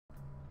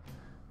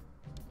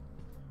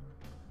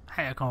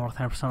حياكم مرة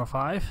ثانية بيرسونا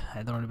 5.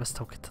 اعذروني بس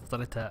تو كنت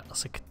اضطريت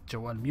اسكت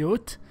جوال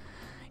ميوت.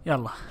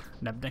 يلا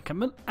نبدأ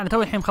نكمل. انا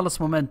توي الحين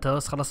مخلص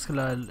مومنتوس، خلصت كل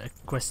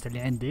الكويست اللي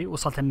عندي،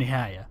 وصلت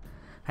النهاية.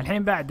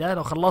 الحين بعده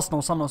لو خلصنا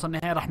وصلنا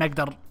النهاية راح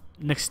نقدر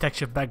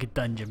نستكشف باقي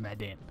الدنجن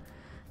بعدين.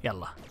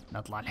 يلا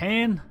نطلع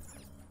الحين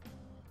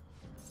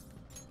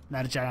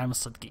نرجع لعالم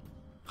الصدقي.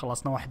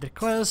 خلصنا واحد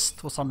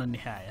ريكوست، وصلنا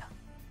النهاية.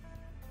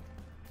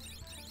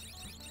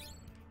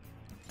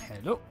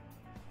 حلو.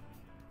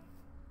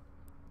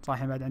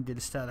 صحيح بعد عندي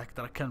الاستاذ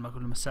اقدر اكلمه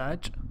كل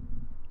مساج،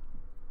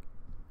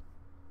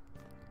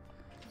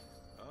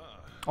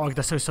 واقدر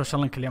اسوي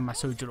سوشيال لينك اليوم مع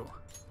سوجرو.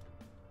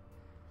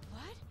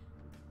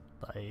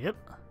 طيب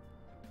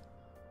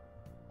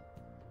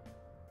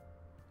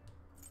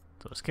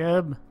تو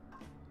سكيب.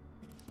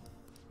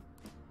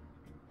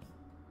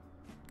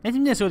 انت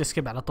مني اسوي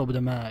سكيب على طول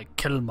بدل ما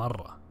كل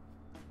مرة.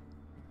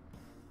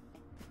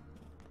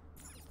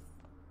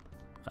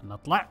 خلنا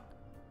نطلع.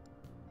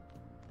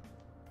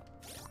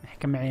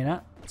 كم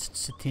معينا؟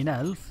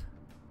 66,000.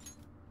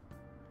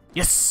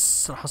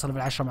 يس راح اوصل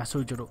بال10 مع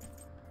سوجرو.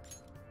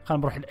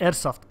 خلنا نروح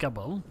الايرسوفت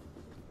قبل.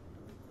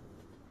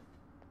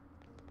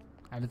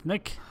 على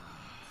اذنك.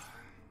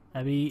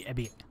 ابيع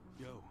بيع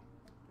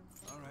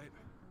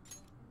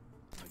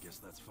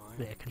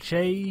كل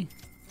شيء.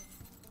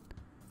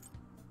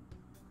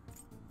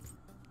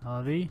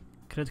 هذه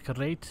كريتيكال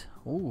ريت.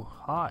 اوه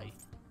هاي.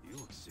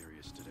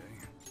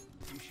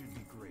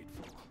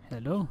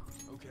 حلو.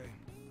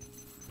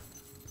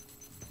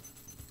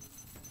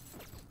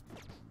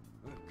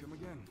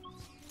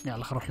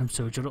 يلا خل نروح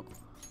لمسوجرو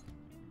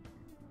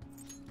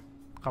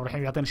قبل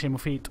الحين يعطينا شيء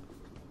مفيد.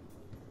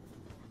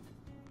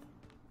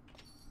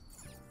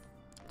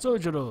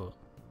 سوجرو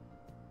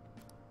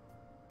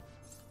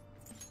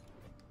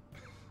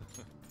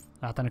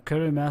اعطانا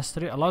كوري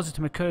ماستري allows you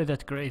to make curry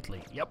that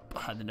greatly. يب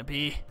هذا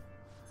نبيه.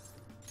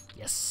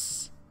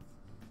 يس.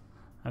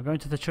 I'm going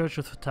to the church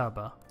with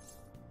Futaba.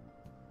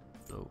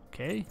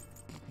 اوكي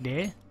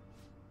ليه؟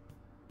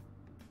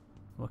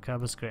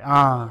 وكابس كري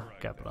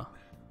قبله.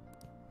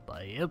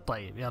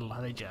 طيب يلا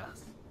هذا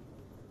جاهز.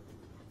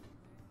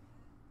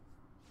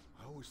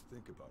 I always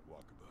think about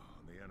Wakaba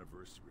on the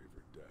anniversary of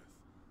her death,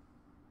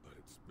 but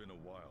it's been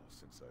a while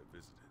since I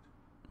visited.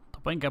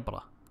 طب وين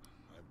قبره؟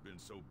 I've been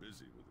so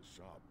busy with the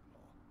shop and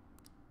all.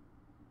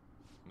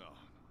 No,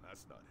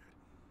 that's not it.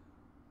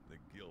 The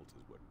guilt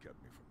is what kept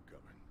me from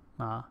coming.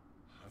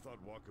 I thought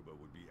Wakaba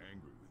would be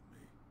angry with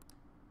me.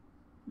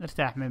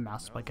 نرتاح من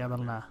معصبة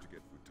قبلنا.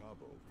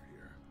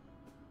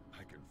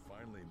 I can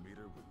finally meet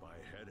her with my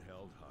head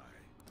held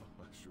high.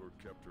 I sure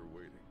kept her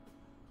waiting.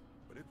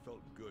 But it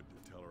felt good to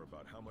tell her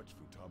about how much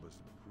Futaba's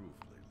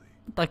improved lately.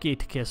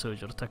 طاقيتك يا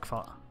سوجر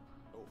تكفى.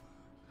 Oh,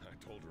 I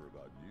told her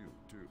about you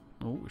too.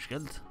 اوه ايش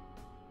قلت؟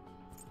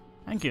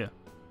 Thank you.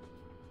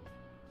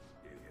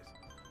 Idiot.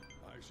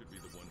 I should be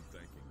the one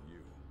thanking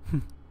you.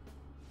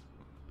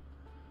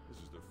 This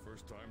is the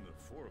first time the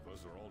four of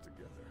us are all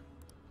together.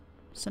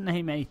 بس انها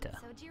هي ميتة.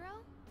 Sojiro,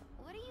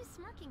 what are you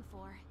smirking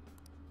for?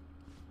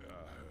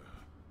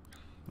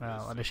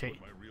 ولا شيء.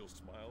 My real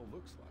smile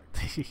looks like.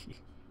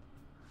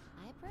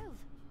 I approve.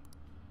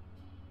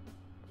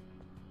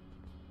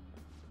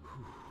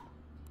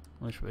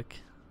 وش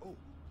بك؟ Oh,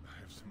 I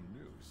have some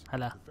news.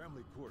 هلا. The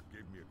family court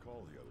gave me a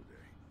call the other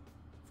day.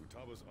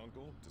 Futaba's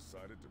uncle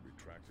decided to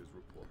retract his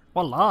report.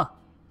 والله.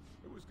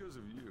 It was because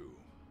of you,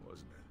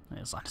 wasn't it?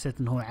 اي صح نسيت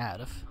انه هو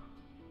عارف.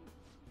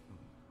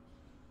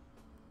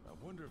 I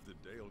wonder if the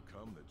day will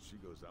come that she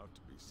goes out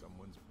to be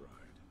someone's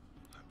bride.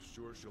 I'm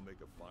sure she'll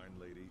make a fine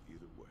lady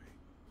either way.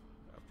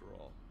 After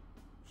all,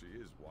 she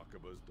is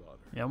Wakaba's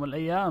daughter. يوم من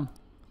الأيام.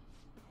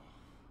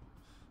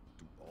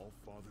 Do all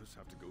fathers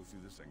have to go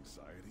through this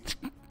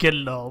anxiety?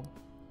 كلهم.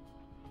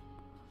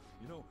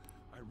 You know,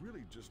 I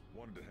really just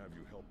wanted to have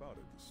you help out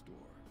at the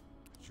store.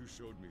 You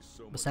showed me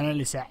so much. بس أنا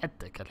اللي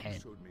ساعدتك الحين.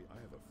 You showed me I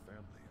have a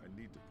family I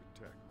need to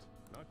protect.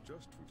 Not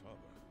just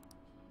Futaba,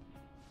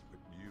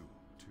 but you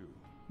too.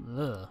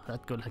 لا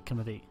تقول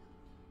هالكلمة ذي.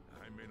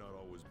 I may not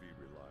always be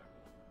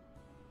reliable,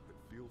 but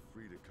feel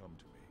free to come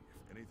to me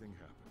if anything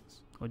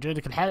happens.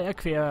 وجودك الحالي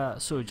يكفي يا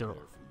سوجرو.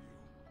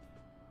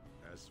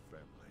 As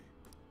family.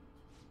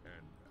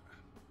 And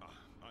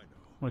I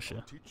know. وش؟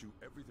 I'll teach you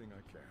everything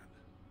I can.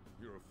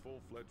 You're a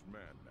full-fledged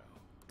man now.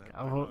 That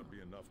أهو. might not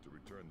be enough to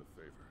return the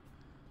favor,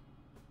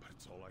 but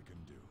it's all I can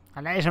do.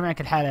 العيشة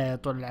معك الحالة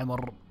طول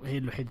العمر هي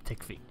الوحيدة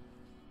تكفي.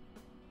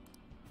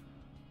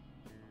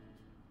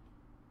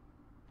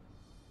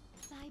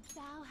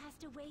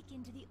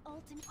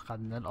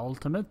 أخذنا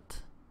الألتيميت.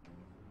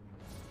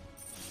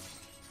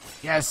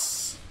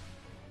 يس.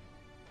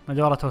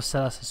 مجورته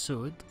السلاسل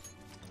السود.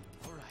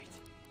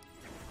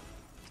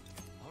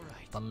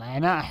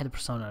 طلعنا أحد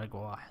بيرسونا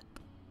أقوى واحد.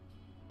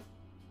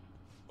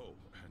 Oh,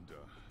 and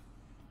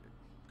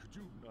could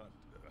you not,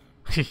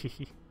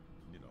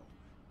 you know,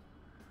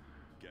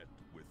 get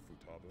with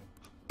Futaba?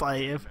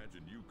 طيب.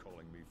 Imagine you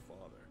calling me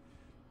father.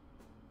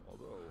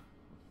 Although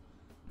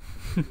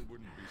it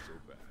wouldn't be so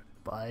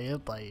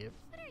bad. طيب.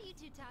 What are you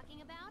two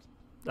talking about?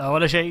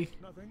 ولا شيء.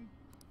 Nothing.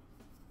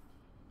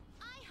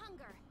 I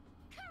hunger.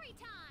 Curry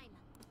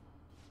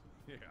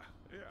Yeah,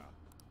 yeah.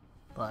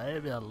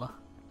 طيب يلا.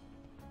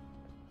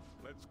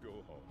 Let's go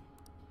home.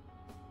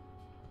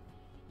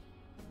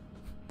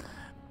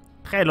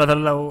 تخيل مثلا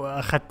لو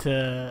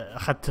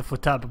اخذت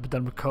فوتابا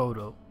بدل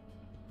مكورو،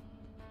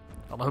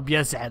 والله هو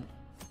بيزعل.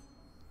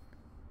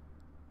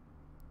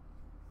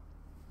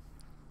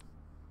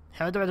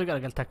 حمد بعد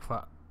قال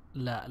تكفى،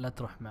 لا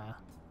تروح معه.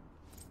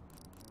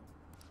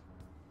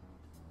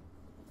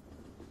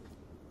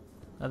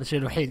 هذا الشيء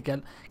الوحيد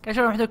قال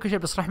شو محتاج كل شيء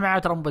بس روح معه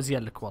ترى مو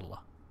بزين لك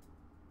والله.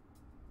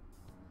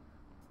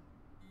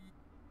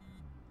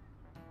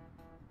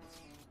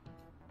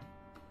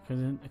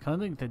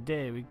 According to the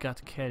day we got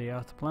to carry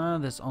out the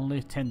plan, there's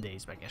only 10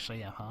 days. باقي 10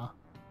 ايام ها.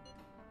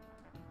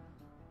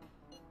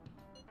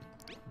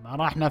 ما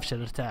راح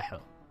نفشل، ارتاحوا.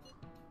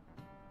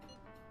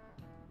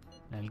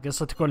 يعني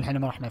القصة تكون الحين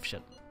ما راح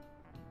نفشل.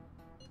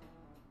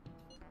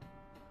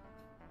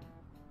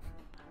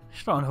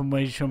 شلون هم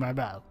يجوا مع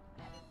بعض؟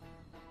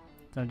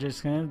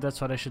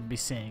 That's what I should be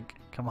saying.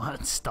 Come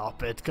on,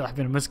 stop it. كل واحد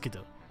فينا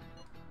مسكته.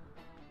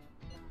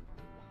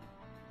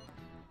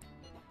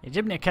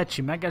 يعجبني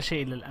كاتشي ما قال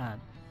شيء إلى الآن.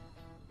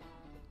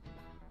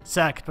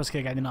 ساكت بس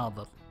كذا قاعد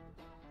يناظر.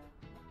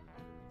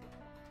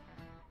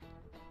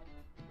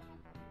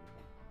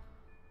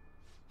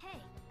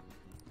 Hey.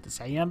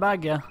 9 أيام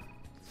باقية.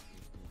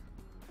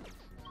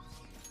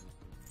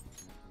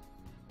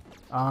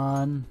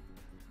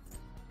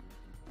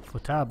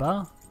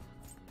 فوتابا.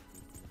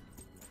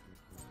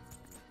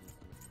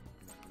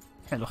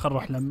 حلو خل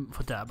نروح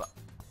لفوتابا.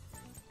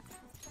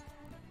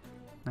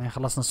 يعني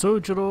خلصنا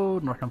سوجرو،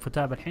 نروح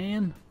لفوتابا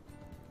الحين.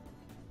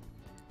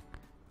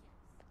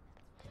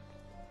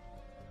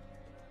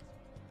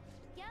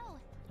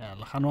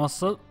 يلا خلنا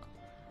نوصل.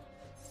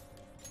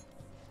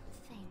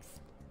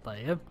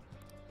 طيب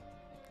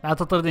لا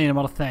تطرديني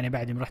مرة ثانية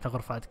بعد ما رحت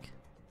غرفاتك.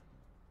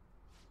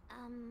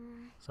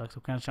 سواء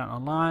كان شان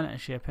اونلاين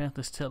اشياء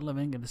apparently still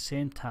living in the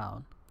same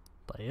town.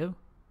 طيب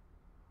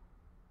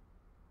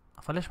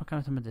فليش ما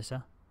كانت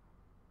المدرسة؟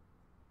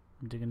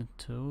 I'm digging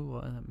into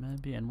what that may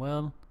be and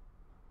well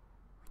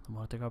the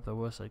more I dig up the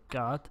worse I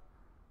got.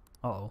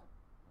 Uh-oh.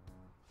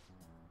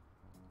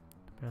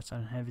 Parents are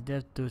in heavy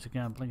debt due to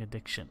gambling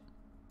addiction.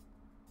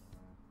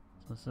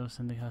 So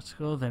sending her to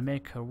school they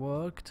make her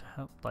work to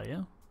help.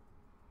 طيب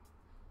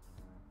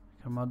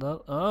her mother.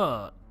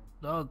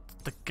 لا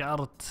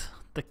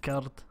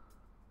تذكرت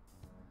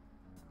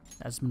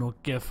لازم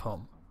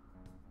نوقفهم.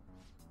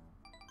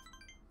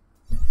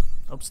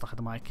 اوبس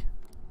تاخذ مايك.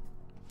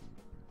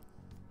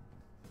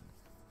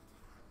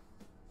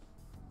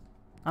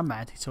 اما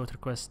عاد سويت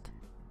ريكوست.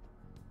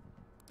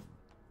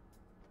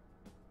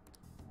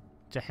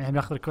 الحين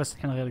بناخذ ريكوست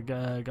الحين غير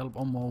قلب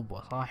امه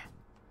وابوه صح؟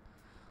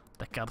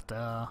 تذكرت.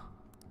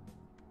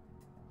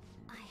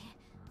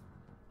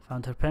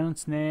 Found her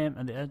parents' name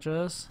and the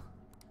address.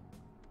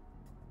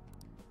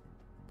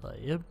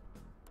 طيب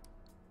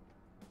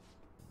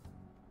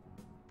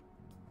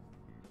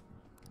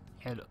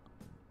حلو.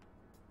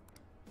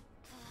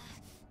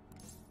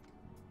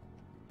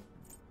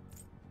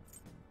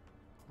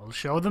 We'll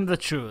show them the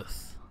truth.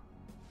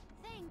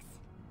 Thanks.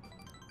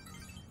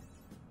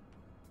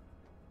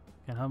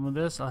 Can help with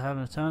this? I'll have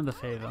them return the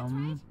favor.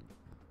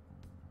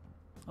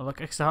 I'll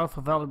look extra hard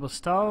for valuable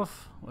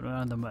stuff. We're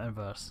around the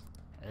inverse.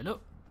 حلو.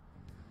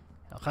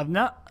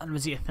 أخذنا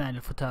المزية الثانية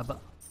الفتابة.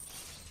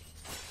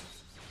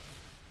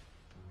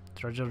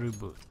 Treasure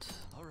reboot.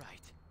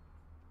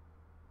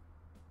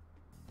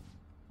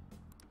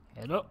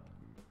 حلو.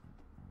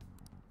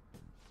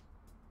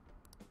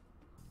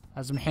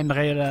 لازم الحين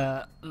نغير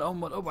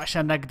الأم والأبو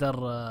عشان نقدر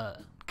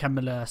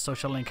نكمل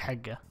السوشيال لينك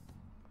حقه.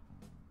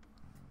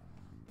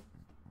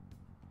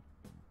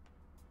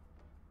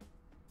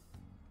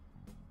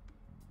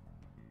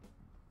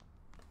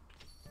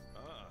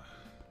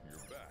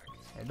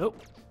 حلو.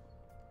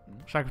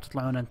 ايش رايكم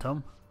تطلعون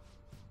انتم؟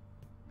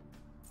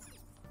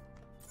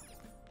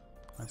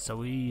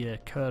 نسوي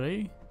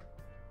كوري.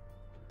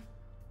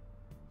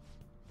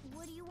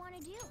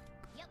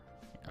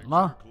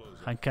 يلا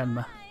خلينا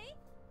نكلمه.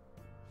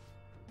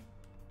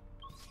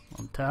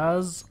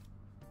 ممتاز.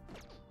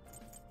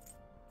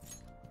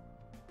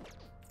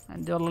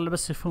 عندي والله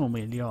لبس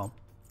فومي اليوم.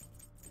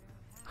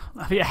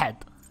 ما في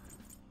احد.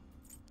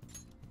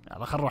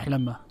 يلا خل نروح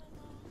لمه.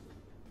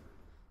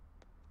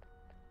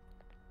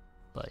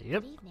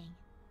 طيب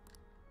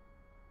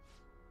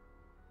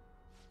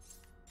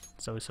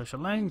نسوي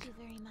سوشيال لينك.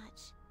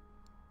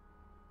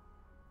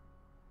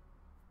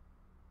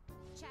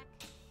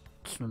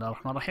 بسم الله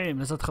الرحمن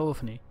الرحيم. لسه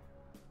تخوفني.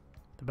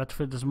 The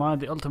battlefield is mine.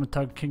 The ultimate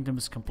target kingdom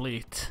is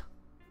complete.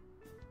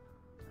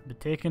 Be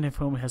taken if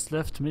whom has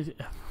left me.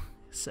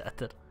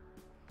 ساتر.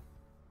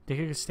 The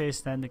king stays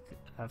standing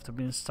after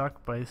being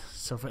struck by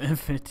silver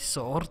infinity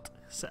sword.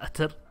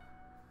 ساتر.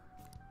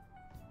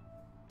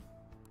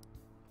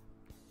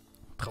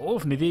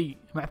 تخوفني ذي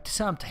مع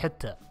ابتسامته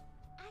حتى.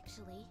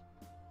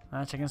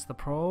 Match against the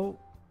pro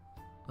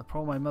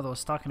my mother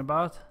was talking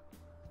about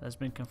has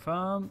been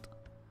confirmed.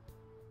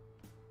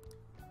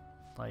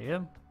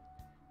 طيب.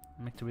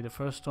 Make to be the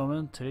first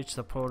woman to reach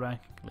the pro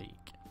ranking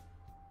league.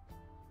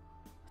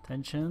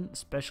 attention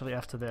especially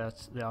after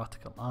the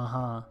article.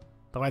 اها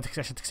طبعتك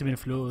عشان تكسبين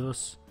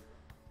فلوس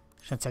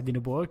عشان تساعدين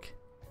ابوك.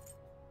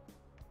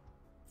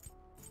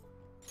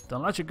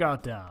 Don't let your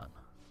guard down.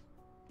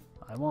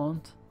 I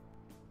won't.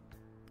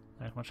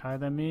 Like much higher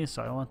than me,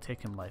 so I won't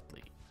take him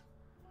lightly.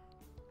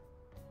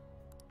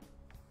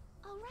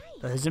 All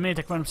right.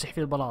 زميلتك ما نمسح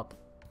فيه البلاط.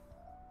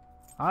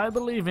 I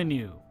believe in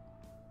you.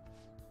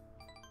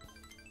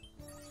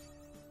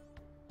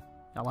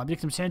 يلا بديك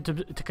تمسحين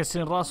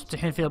تكسرين الراس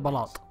وتحين فيه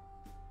البلاط.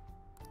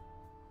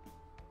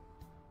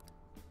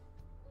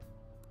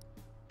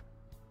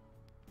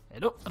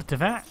 حلو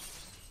ارتفاع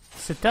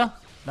 6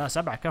 لا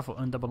 7 كفو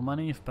ان دبل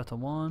ماني في باتل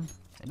 1.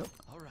 حلو.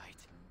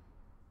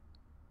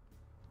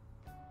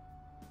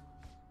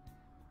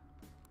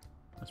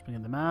 Let's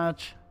begin the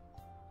match.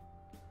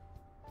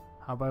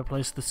 How about I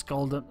place this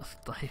golden.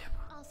 طيب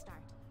I'll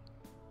start.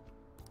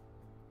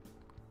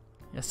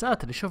 يا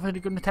ساتر يشوف اللي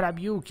قلنا تلعب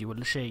يوكي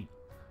ولا شيء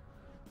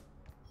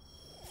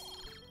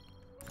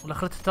ولا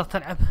اخرتها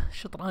تلعب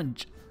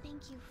شطرنج.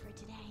 Thank you for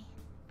today.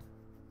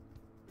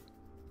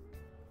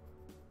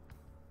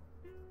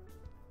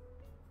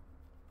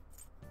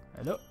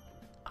 حلو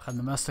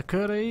اخذنا ماستر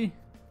كوري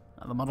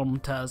هذا مرة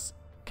ممتاز.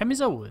 كم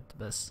يزود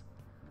بس؟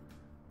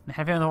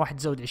 نحن فينا واحد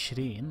يزود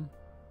 20.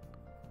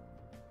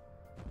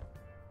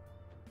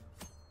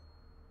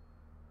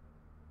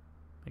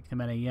 بقى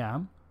 8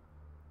 ايام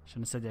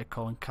عشان نستدعي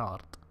كولن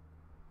كارد.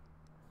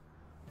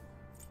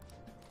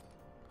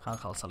 خلينا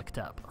نخلص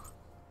الكتاب.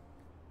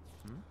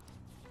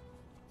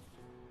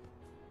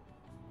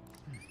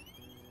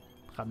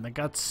 اخذنا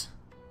جاتس.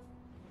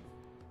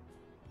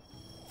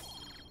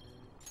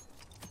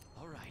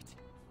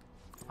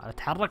 ولا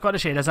اتحرك ولا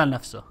شيء لازال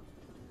نفسه.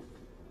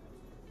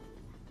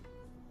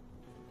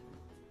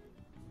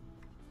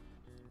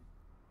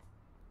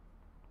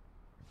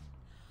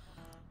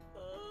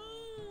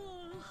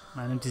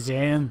 ما نمت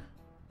زين.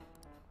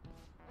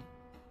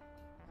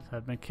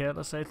 I've been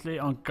careless lately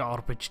on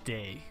garbage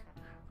day.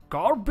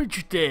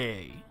 Garbage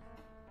day.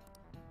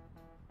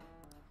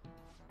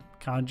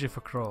 كانجي في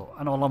كرو.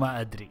 أنا والله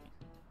ما أدري.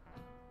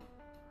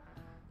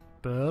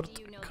 بيرد Do you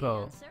know the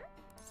كرو. answer?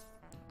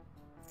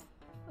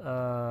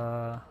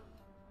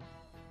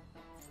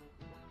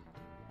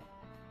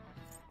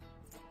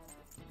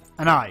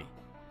 أناي.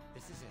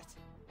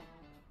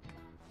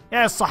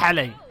 يا صح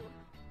علي.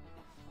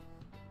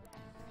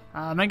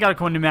 من قال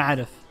لكم اني ما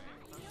اعرف؟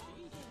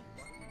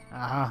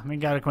 اها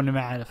من قال لكم اني ما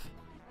اعرف؟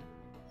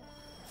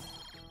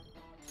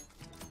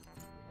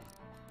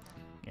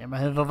 يعني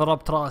اذا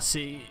ضربت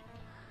راسي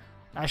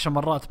 10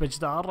 مرات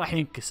بجدار راح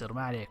ينكسر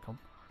ما عليكم.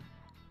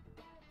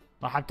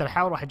 راح ابدا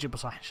احاول راح اجيبه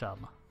صح ان شاء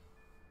الله.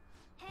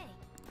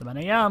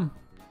 8 ايام.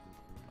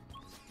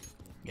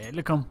 قايل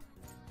لكم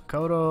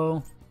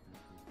كورو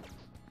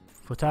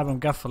فتابة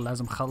مقفل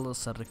لازم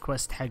اخلص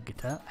الريكوست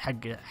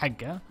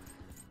حقه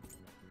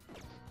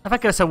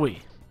افكر اسويه.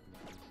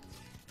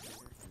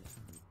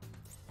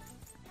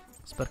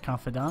 سبير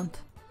كونفيدنت.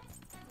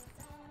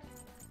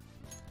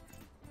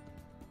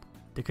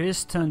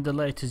 Decrease turn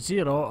delay to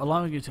 0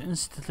 allowing you to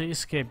instantly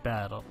escape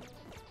battle.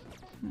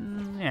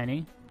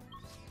 يعني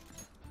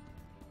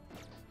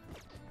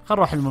خل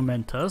نروح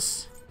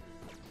المومنتس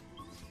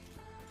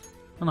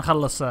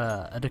ونخلص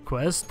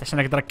الريكوست عشان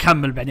اقدر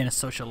اكمل بعدين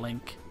السوشيال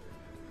لينك.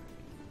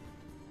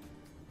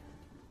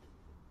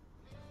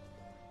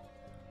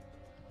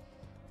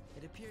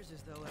 It appears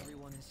as though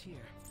everyone is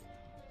here.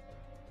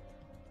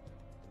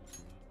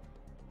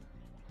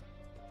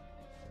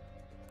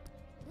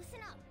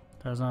 Listen up.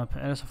 لازم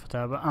اسف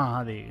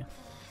اتابع. هذه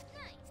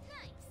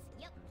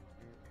Nice. Yep.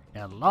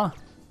 يلا.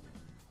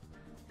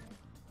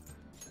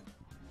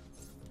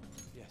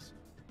 Yes.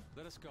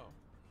 Let us go.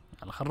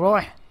 يلا خل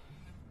نروح.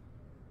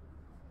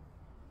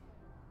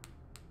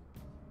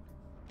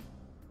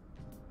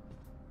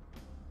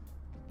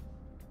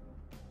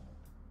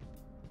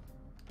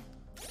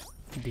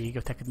 دقيقة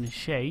بتأكد من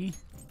الشيء.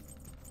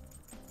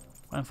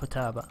 وين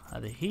فتابة؟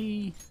 هذه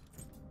هي.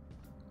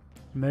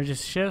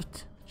 Emergency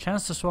shift.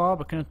 Chance to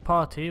swap a connect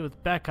party with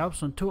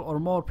backups when 2 or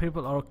more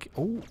people are okay.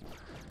 أوه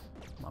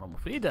مرة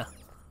مفيدة.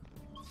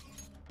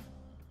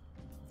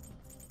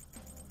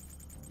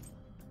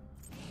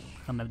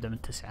 خلنا نبدأ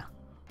من 9.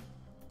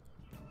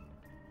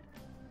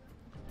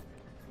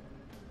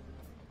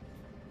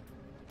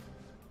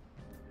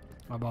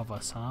 above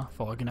us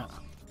فوقنا.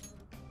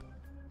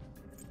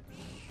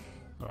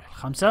 نروح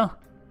 5.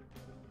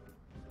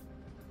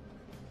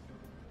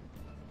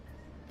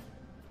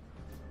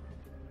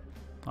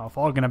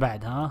 فوقنا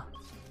بعد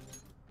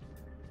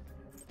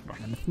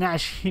رحنا من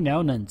 12 هنا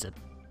وننزل.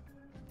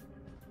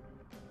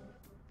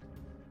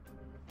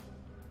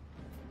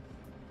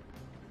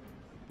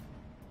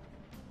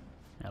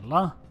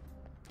 يلا ان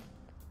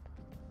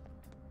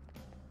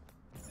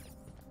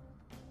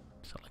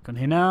شاء الله يكون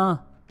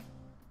هنا.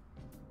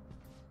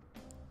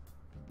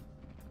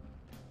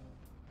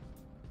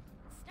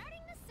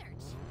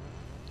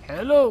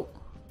 حلو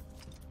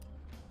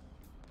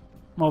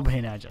مو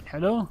بهنا اجل.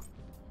 حلو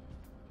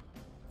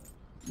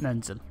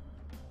ننزل.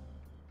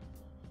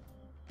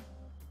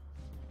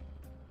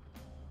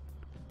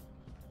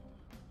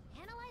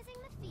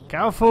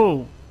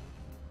 كفو.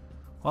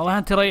 والله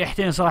انت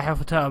ريحتين صراحة يا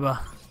فتابة.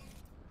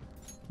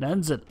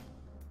 ننزل.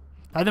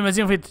 هذا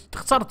المزيون فيه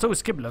تخسر تسوي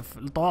سكيب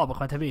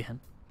للطوابق ما تبيهن.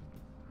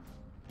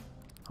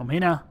 هم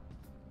هنا.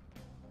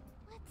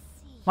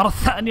 مرة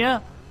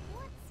ثانية.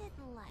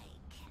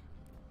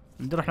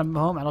 نروح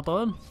لمهم على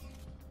طول.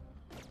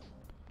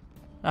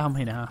 هم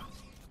هنا ها.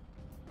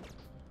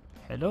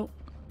 حلو.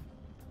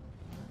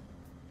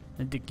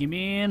 ندق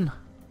يمين.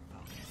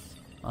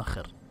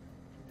 اخر.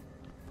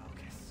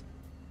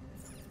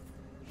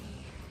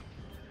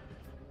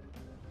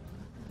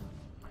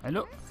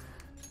 حلو.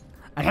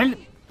 الحين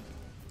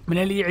من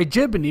اللي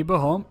يعجبني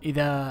بهم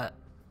اذا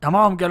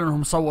تمام قالوا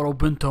انهم صوروا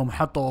بنتهم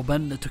وحطوا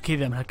بنت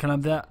وكذا من هالكلام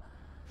ذا.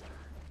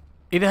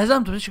 اذا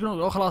هزمتوا ايش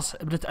يقولون؟ خلاص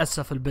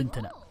بنتاسف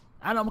لبنتنا.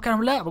 انا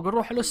مكانهم لا بقول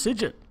روح له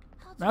السجن.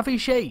 ما في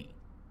شيء.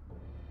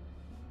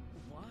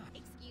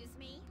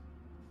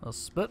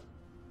 اصبر.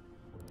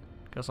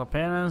 كسر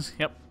بيننس.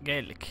 يب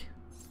قايل لك.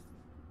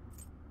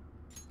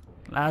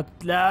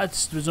 لا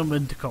تستفزون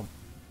بنتكم.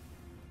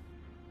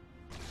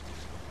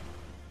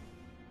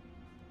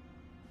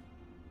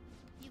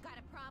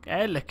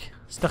 قايل لك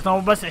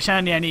استخدموا بس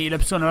عشان يعني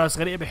يلبسون لباس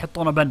غريب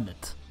يحطونه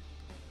بنت.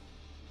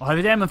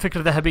 وهذه دائما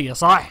فكرة ذهبية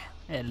صح؟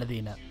 يا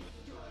الذين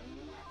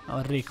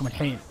اوريكم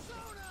الحين.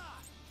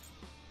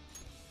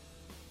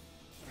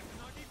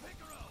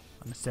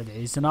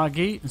 نستدعي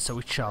زناقي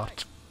نسوي تشارج.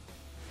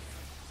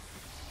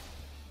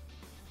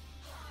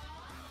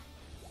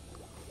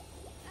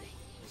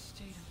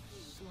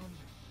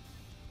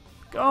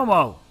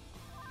 قوموا.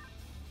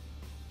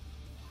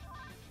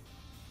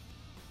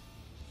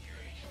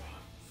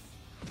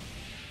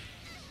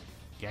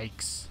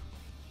 يايكس.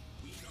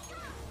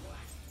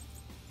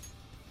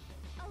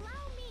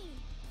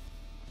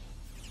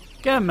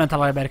 كم انت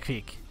الله يبارك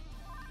فيك.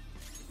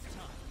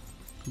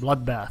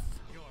 بلاد باث.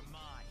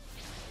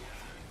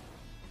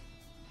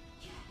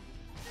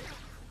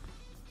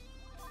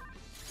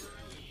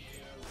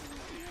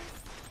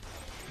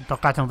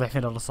 توقعتهم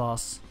ضعيفين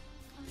الرصاص.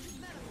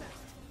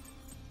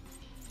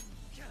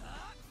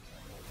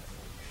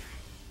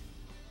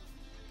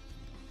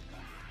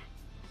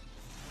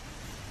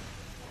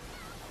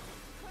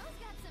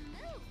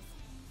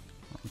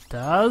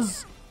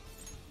 ممتاز.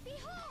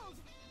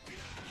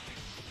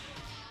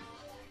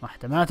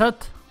 واحدة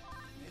ماتت.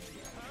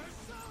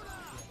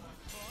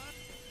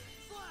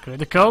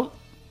 كريتيكال.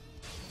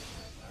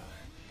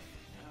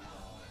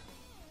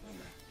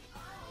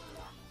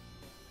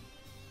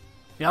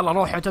 يلا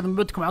روحوا اعتدوا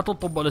بنتكم على طول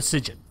طبوا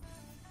للسجن.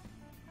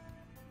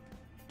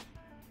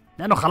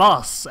 لانه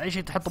خلاص اي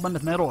شيء تحطوا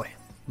بنت ما يروح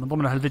من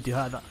ضمن هالفيديو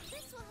هذا.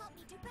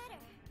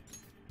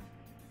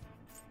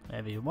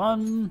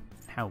 everyone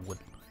نحول.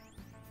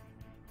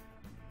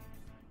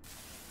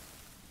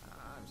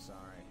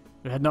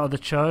 We had no other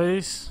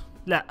choice.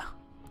 لا.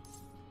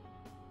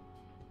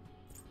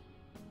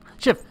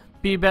 شوف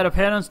be better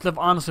parents live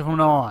honestly from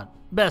now on.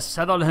 بس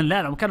هذول هن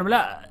لا مكانهم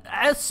لا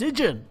على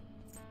السجن.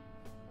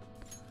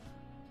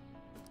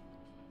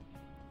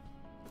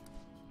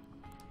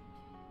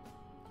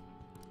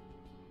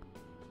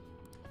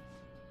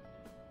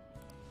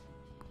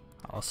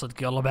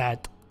 صدق والله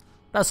بعد.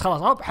 بس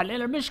خلاص هوب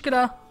حلينا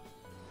المشكلة.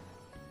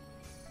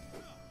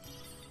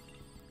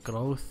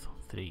 growth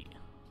 3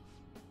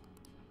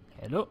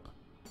 حلو.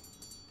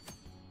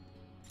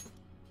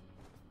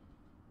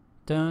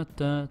 تا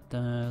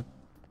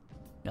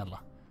يلا.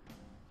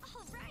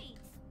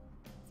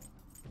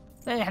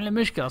 لا يحل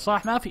المشكلة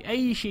صح ما في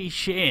أي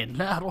شيئين.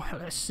 لا روح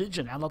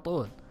السجن على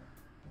طول.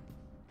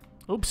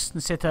 أوبس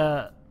نسيت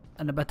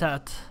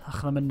النباتات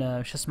أخذها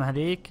من شو اسمه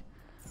هذيك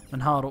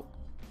من هارو.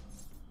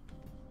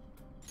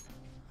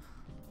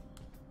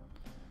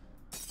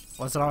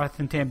 وأزرع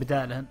الثنتين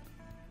بدالهن.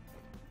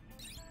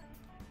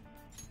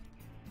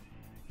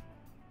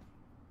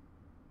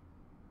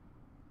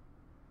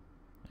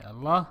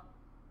 يلا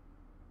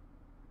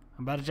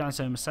برجع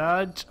نسوي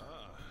مساج.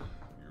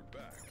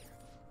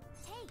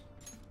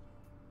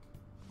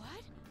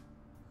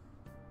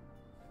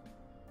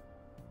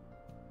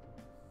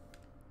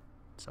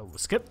 نسوي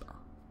سكيب.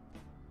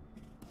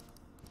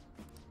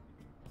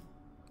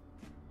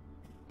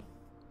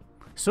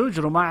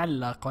 سوجرو ما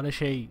علق ولا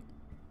شيء.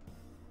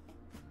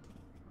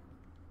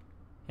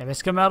 يعني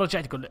بس كمان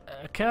رجعت تقول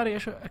أكاري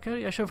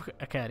أشوفك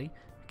أكاري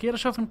كير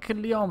أشوف إنك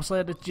كل يوم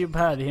صاير تجيب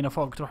هذه هنا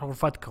فوق تروح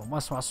غرفتكم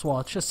وأسمع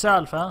أصوات شو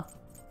السالفة؟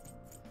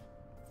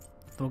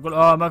 ثم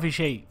يقول ما في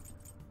شيء.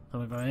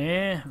 ثم يقول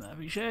إيه ما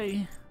في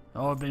شيء.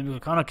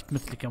 بيقول أنا كنت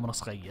مثلك يوم أنا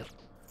صغير.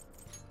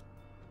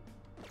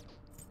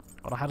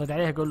 وراح أرد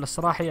عليه أقول له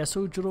الصراحة يا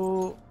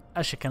سوجرو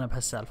أشك أنا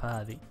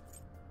بهالسالفة هذه.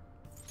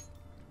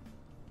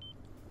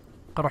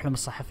 أروح لهم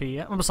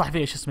الصحفية مو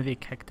بالصحفية شو اسمه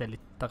ذيك حقته اللي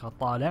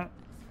طالع.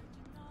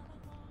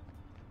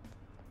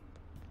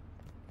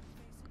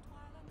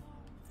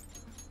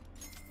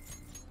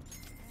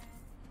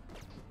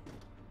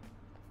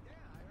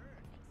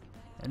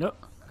 حلو.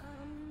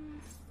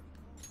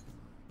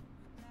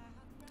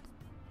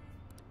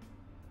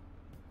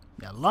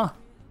 يلا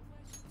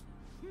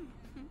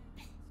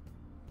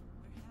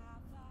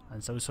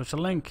نسوي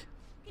سوشيال لينك.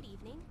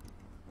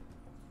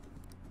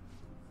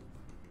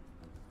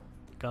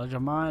 college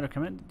of mine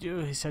recommended you.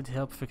 He said he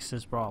helped fix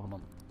his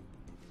problem.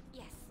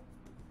 Yes.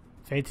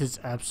 Fate is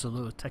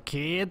absolute.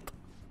 أكيد.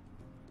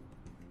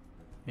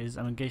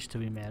 I'm engaged to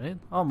be married.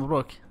 Oh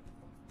مبروك.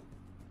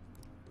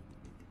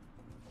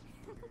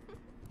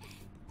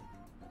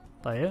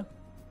 طيب.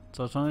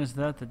 So as long as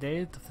that the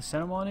date of the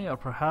ceremony or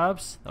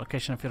perhaps the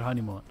location of your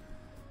honeymoon.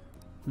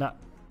 لا.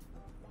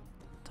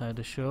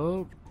 Title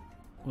sure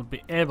will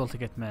be able to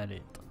get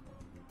married.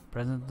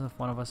 President of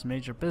one of us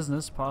major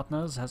business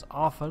partners has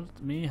offered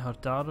me her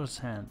daughter's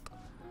hand.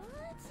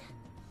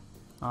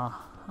 What?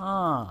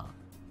 Aha.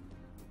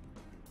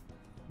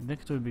 You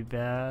think it would be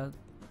bad?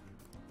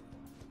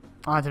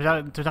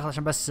 انت بتاخذ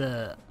عشان بس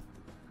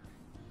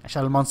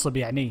عشان المنصب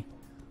يعني.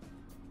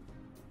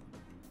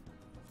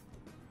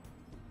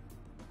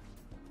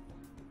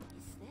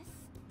 Is this?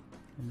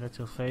 And that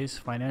you'll face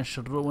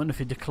financial ruin if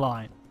you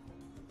decline.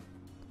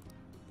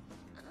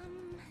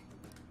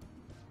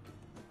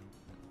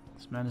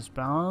 This man is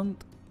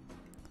bound.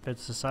 Fate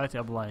society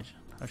oblige.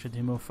 How should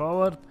he move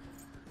forward?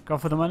 Go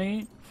for the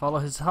money. Follow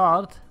his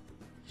heart.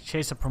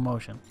 Chase a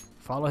promotion.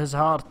 Follow his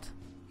heart.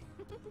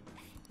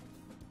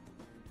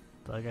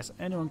 So I guess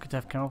anyone could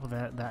have come up with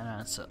that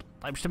answer.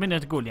 طيب ايش تبيني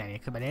تقول يعني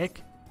اكتب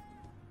عليك؟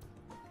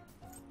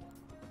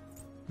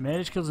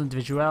 Marriage kills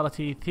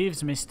individuality.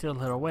 Thieves may steal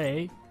her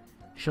away.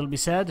 She'll be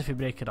sad if you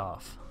break it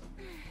off.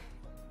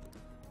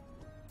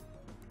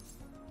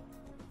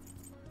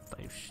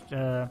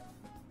 طيب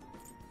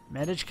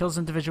marriage kills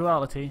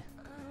individuality.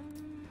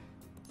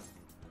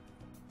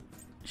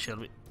 She'll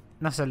be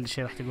نفس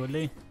الشيء راح تقول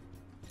لي.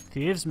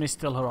 Thieves may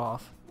steal her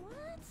off.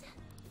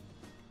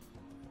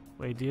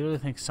 Wait, do you really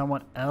think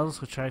someone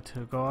else would try to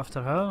go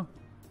after her?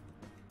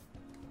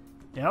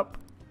 Yep.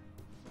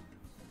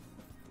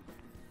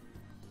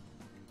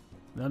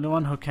 The only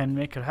one who can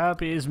make her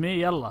happy is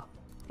me. يلا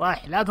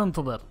راح لا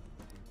تنتظر.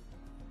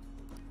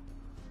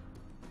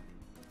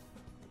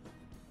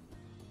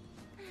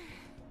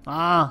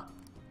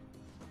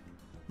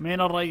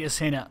 مين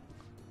الرئيس هنا؟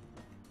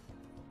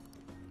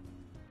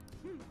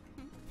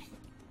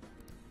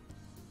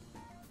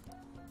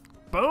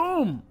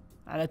 بوم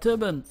على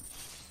تبن.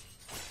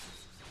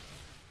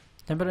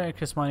 Temporary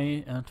increase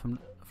money and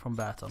from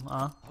battle.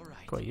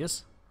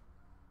 كويس.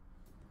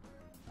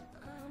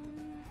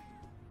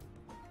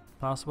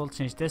 Possible to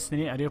change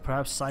destiny. Are you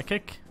perhaps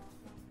psychic?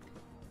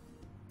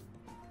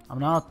 I'm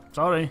not.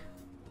 Sorry.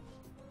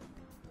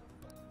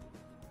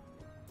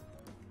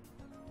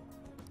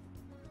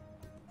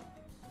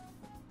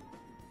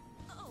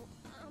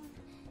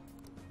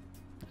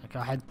 لك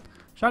واحد.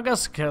 شو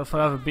قصدك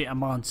forever be a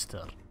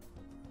monster؟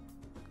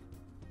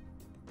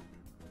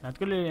 لا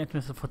تقول لي انت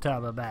مثل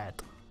فتابة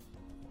بعد.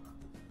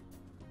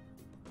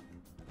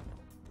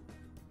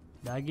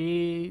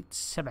 باقي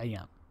 7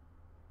 ايام.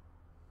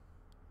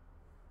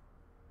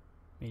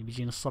 يعني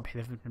بيجينا الصبح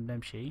اذا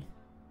بنمشي.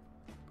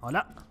 او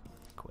لا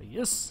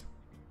كويس.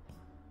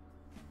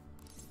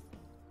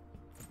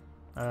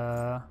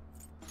 خلنا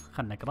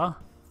نقرا.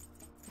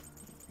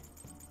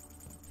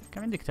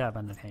 كم عندي كتاب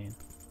انا الحين؟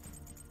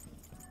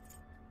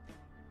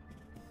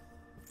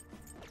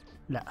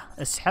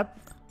 لا اسحب.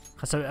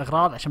 خل اسوي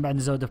اغراض عشان بعد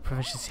نزود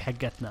البروفيشنسي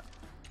حقتنا.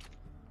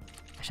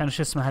 عشان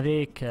شو اسمه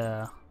هذيك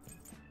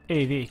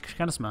ايه ذيك ايش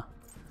كان اسمه؟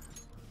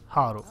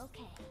 هارو.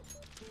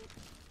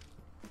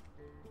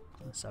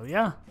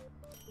 نسويها.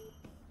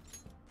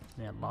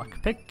 لوك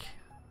بيك.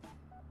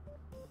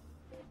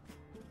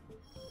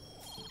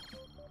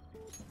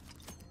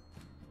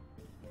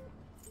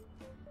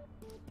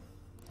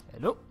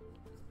 حلو.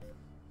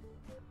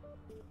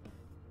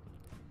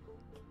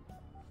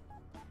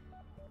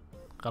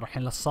 نروح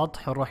الحين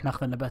للسطح ونروح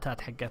ناخذ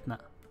النباتات حقتنا.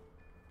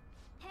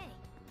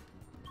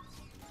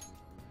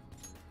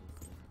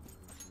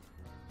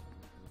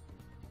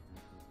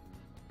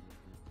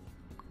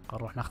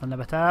 نروح ناخذ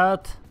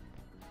النباتات.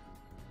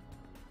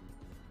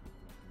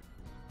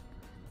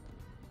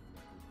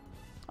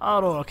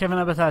 اروح كيف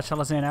النباتات ان شاء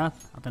الله زينات.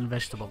 اعطينا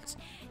الفيجيتابلز.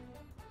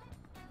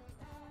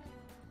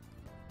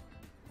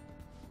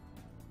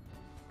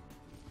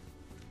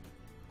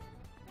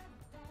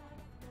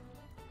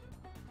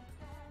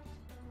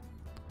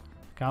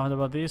 Count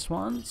about these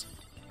ones.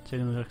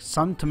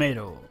 Sun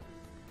tomato.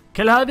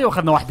 كل هذه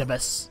واخذنا واحدة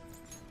بس.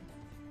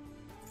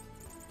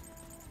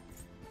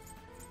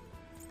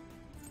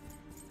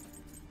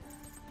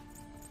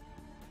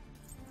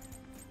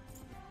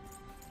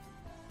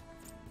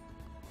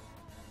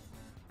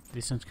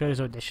 Decent curry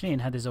يزود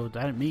 20 هذا يزود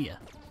 100.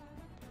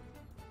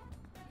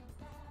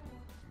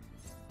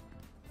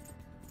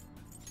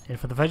 Here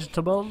for the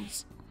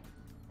vegetables.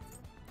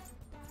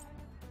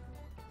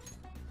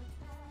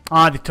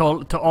 هذه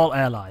to all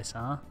allies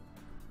ها.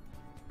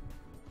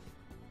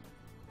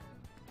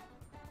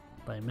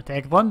 طيب متى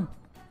يقضن؟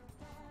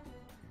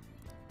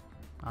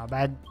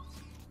 بعد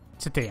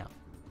 6 ايام.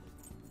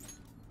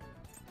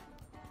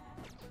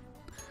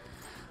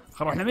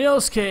 نروح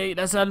لميوسكي.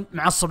 لا زال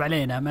معصب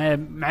علينا. ما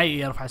معي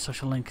يرفع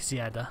السوشيال لينك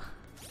زيادة.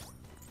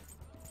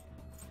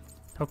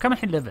 هو كم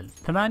الحين ليفل؟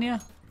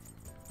 8؟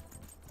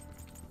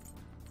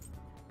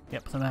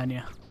 يب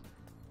 8.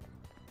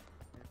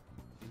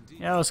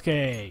 يا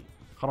اوسكي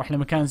اروح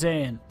لمكان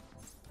زين.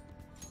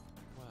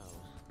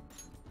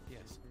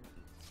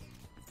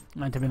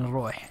 ما انت بين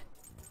نروح.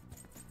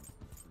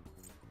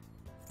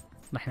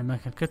 نحن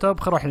مكان كتب.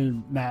 خروح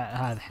مع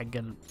هذا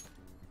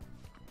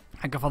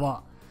حق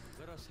فضاء.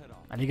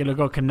 اللي يقول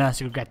لقوك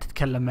الناس يقول قاعد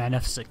تتكلم مع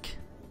نفسك.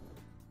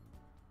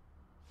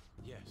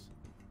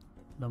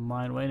 Don't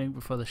mind waiting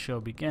before the show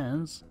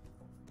begins.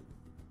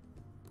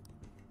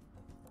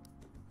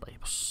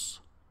 طيب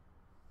بص.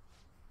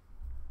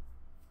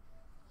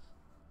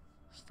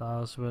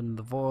 Stars within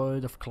the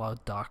void of cloud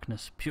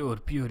darkness, pure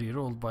beauty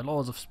ruled by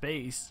laws of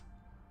space.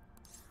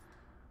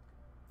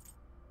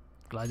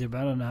 Glad you're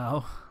better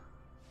now.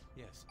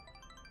 Yes.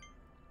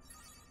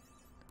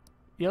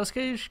 يا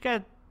اوسكي ايش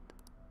قاعد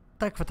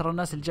تكفى؟ ترى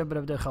الناس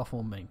الجبلة بدأوا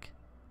يخافون منك.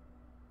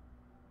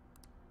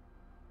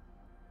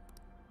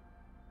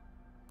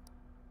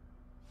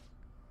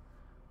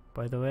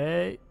 By the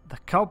way, the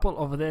couple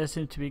over there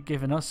seem to be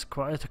giving us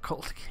quite a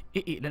cult.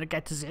 لأن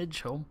قاعد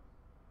تزعجهم.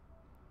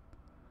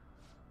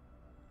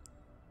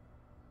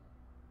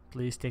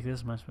 Please take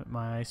this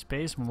my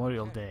space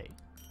Memorial Day.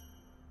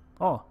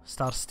 Oh,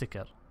 ستار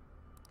ستيكر.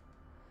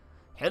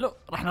 حلو،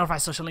 راح نرفع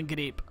السوشيال لينك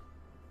قريب.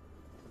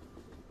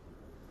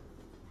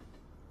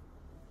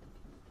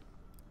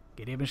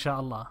 قريب ان شاء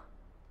الله.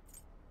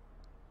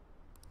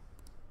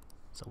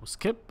 سوي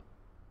سكيب.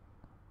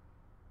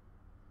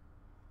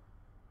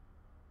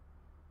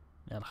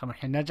 يلا خلينا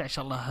الحين نرجع ان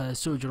شاء الله.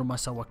 سوجرو ما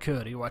سوى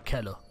كوري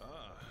واكله.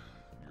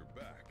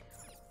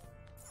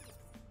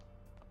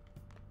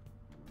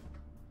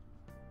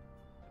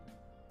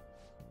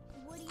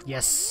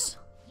 يس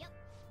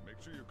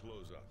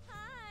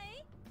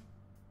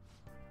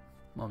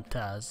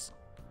ممتاز.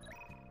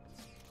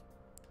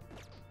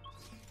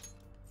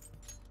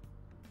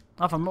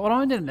 افهم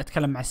ورا ما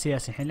نتكلم مع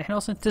السياسي الحين. احنا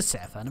وصلنا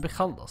 9 فانا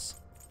بيخلص.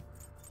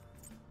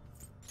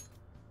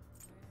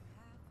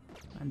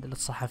 عندنا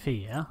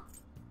الصحفية. ها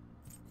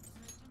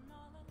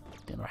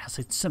راح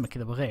اصيد السمك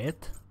اذا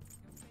بغيت.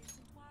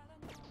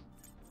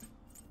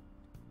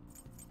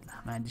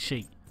 لا ما عندي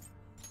شيء.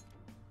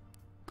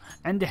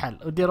 عندي حل.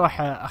 ودي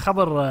اروح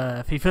اخبر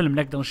في فيلم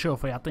نقدر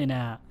نشوفه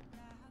يعطينا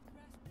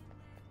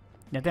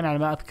على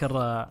ما اذكر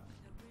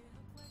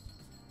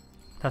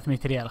 300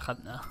 ريال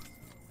اخذناه.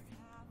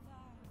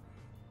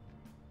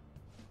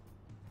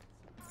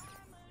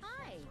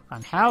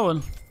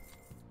 هنحاول.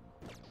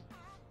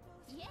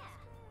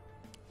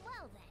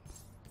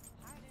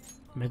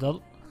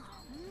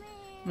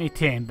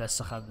 200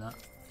 بس اخذنا.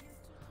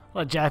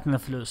 رجعتنا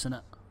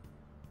فلوسنا.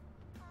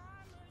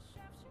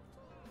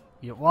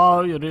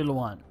 واو يو ريل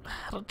وان.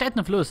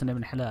 رجعتنا فلوسنا يا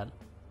ابن حلال.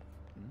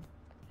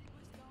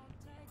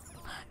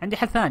 عندي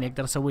حل ثاني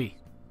اقدر اسويه.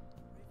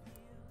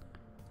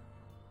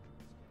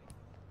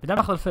 بدل ما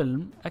اخذ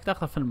الفيلم اقدر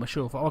اخذ الفيلم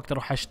واشوفه او اقدر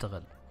اروح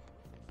اشتغل.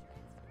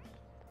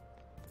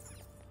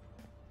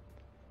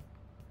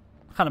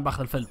 خلنا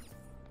باخذ الفيلم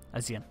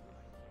ازين.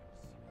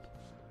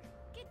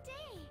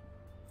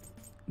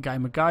 جاي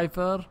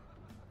ماجايفر.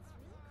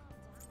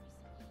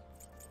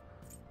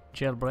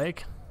 جيل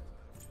بريك.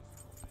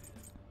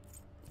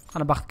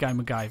 انا باخذ جاي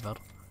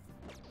ماجايفر.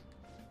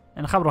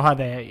 يعني خبره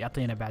هذا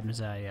يعطينا بعد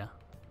مزايا.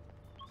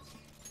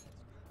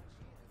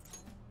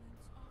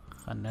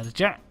 خلنا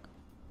نرجع.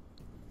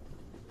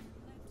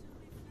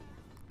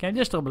 كان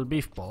يشتغل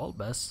بالبيف بول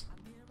بس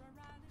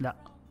لا.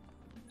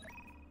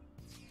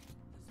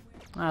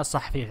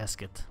 صح فيه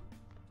اسكت.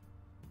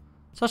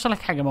 سوشيال لك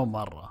حاجة مو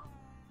مرة.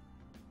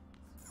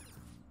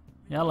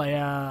 يلا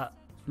يا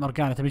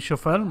مرقانة تبي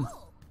تشوف فيلم؟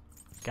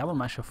 قبل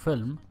ما اشوف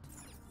فيلم.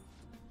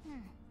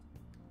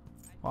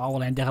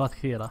 والله عندي اغراض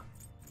كثيرة.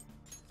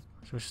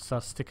 شوف ايش صار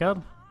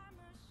ستيكر.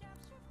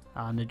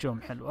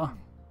 نجوم حلوة.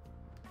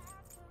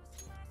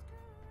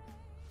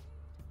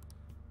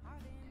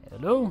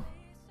 حلو.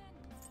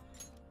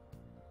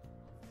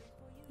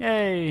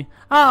 ياي.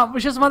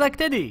 وش اسمه ذاك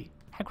تدي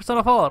حق بيرسونا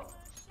 4.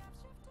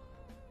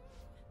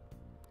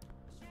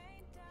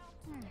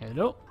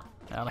 حلو.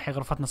 يلا الحين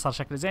غرفتنا صار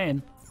شكله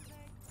زين.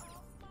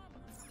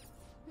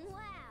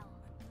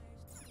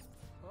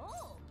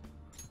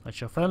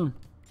 نشوف فيلم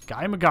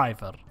جاي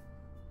ماجايفر.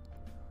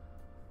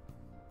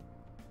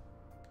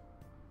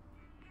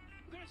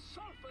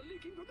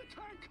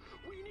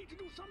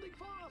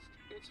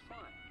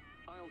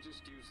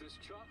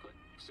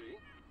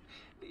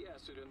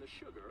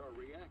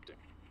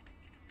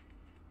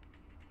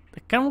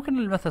 كان ممكن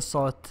نمثل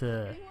صوت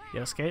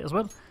ياسكي.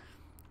 اصبر.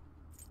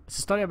 It's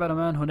a story about a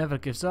man who never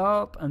gives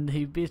up and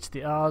he beats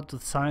the odds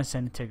with science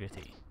and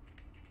integrity.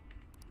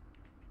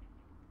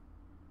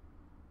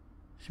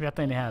 ايش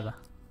بيعطيني هذا؟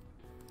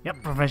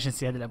 يب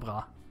بروفيشنسي هذا اللي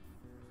ابغاه.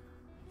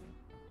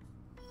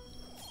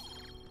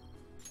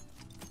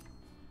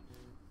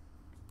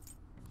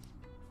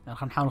 يعني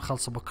خلينا نحاول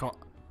نخلصه بكره.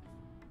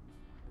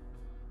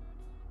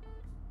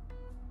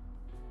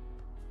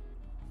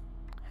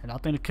 الحين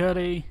اعطيني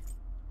كوري.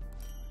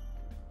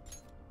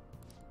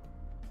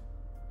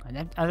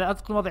 انا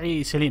اذكر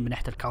وضعي سليم من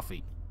ناحيه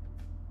الكافي.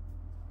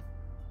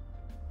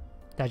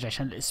 تحتاج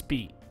عشان الاس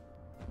بي.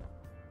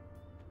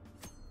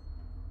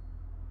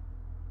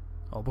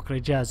 وبكره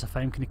اجازة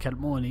فيمكن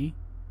يكلموني.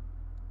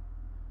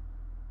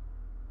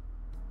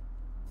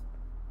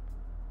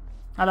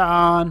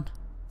 الآن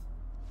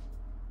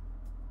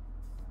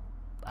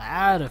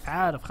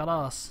عارف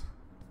خلاص.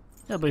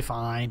 يبي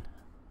فاين.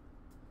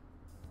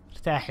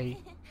 ارتاحي.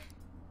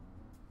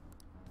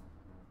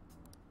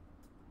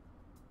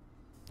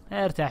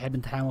 ارتاحي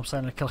بنت حامي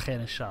وبصير لك كل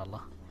خير ان شاء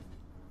الله.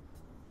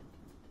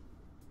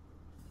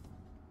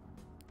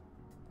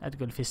 لا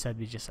تقول في استاذ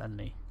بيجي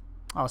يسألني.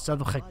 استاذ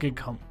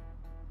مخققهم.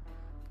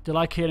 Do you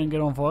like hearing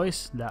your own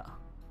voice؟ لا.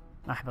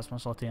 ما احب اسمع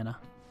صوتي انا.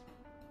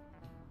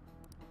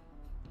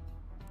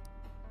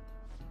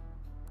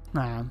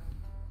 نعم.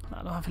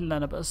 لا ما في الا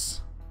انا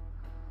بس.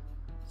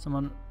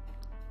 Someone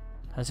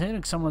has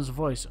hearing someone's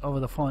voice over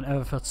the phone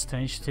ever felt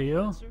strange to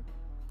you?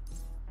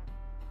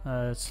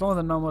 It's lower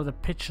than normal. The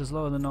pitch is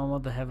lower than normal.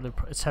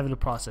 It's heavily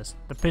processed.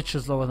 The pitch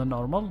is lower than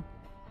normal.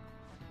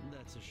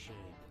 That's a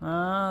shame.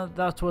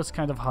 That was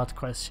kind of a hard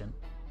question.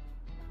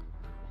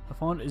 The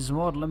phone is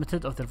more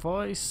limited of their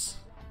voice.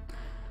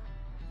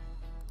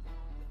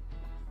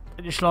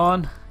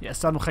 شلون؟ يا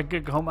استاذ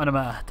مخققهم انا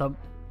ما اهتم.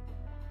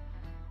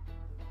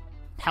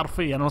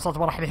 حرفيا انا وصلت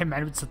مرحله الحين مع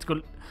المدرسه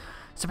تقول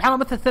سبحان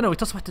الله مثل ثانوي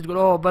تصبح تقول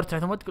اوه برتع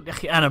ثم تقول يا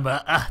اخي انا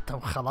ما اهتم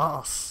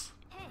خلاص.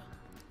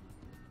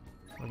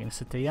 باقي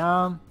 6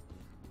 ايام.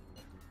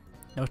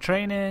 No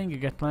training. You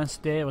get plans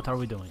today. What are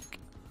we doing?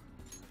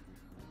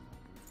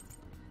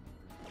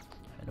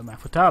 حلو مع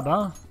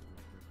فتابة.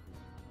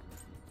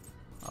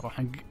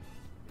 اروح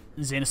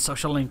زين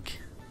السوشيال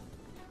لينك.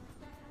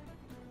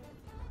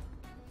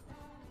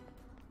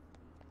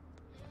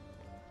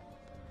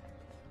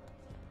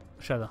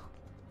 وش هذا؟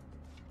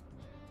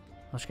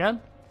 وش قال؟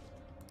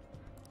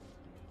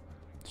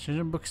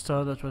 Children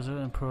bookstore that was to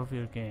improve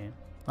your game.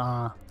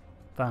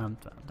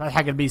 فهمت. هذا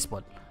حق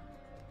البيسبول.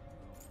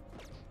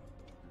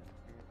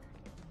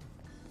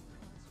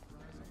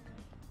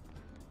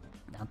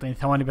 اعطيني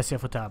ثواني بس يا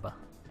فتابة.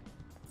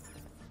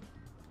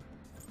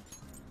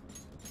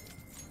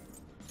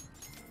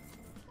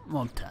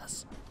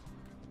 ممتاز.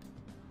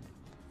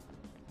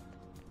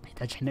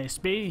 نحتاج احنا اس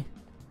بي.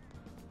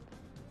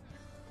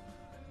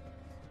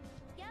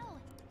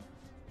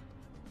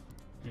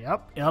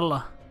 يب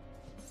يلا.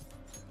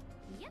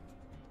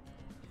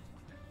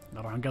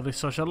 نروح نقضي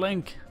السوشيال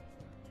لينك.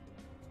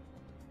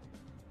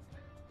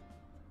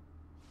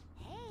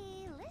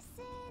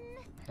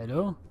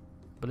 حلو.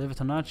 Believe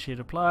it or not she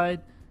replied.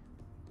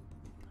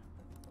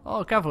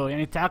 اوه كفو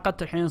يعني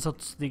تعاقدت الحين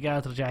صرت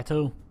صديقات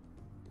رجعتوا.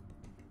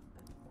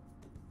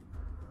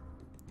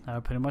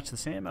 Pretty much the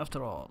same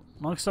after all.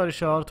 Long story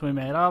short, we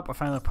made up. I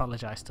finally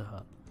apologized to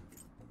her.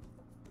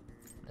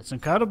 It's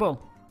incredible.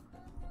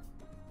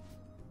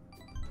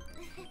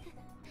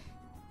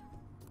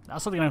 لا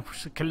صدق انا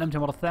كلمتها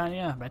مرة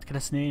ثانية بعد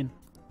كل سنين.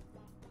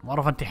 ما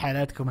اعرف انت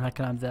حالاتكم من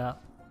هالكلام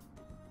ذا.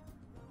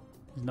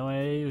 There's no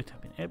way you would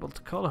have been able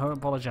to call her and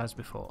apologize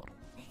before.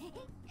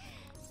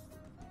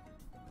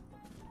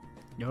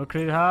 Your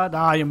credit hard?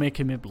 You're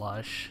making me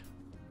blush.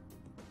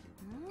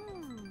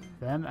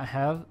 Then I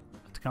have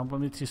to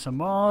compliment you some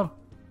more.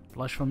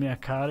 Blush for me a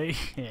carry.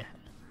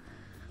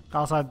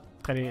 خلاص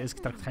خليني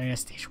اسكت خليني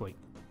استحي شوي.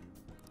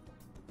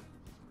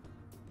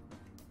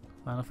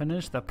 When I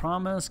finish the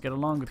promise, get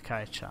along with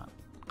Kai-chan.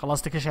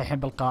 خلصت كل شيء الحين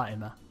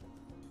بالقائمة.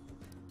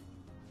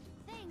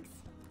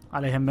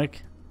 على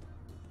يهمك.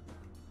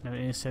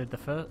 Never said the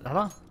first.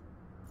 لحظة.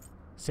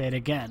 Say it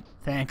again.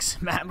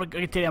 Thanks. ما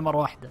قلت لي مرة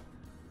واحدة.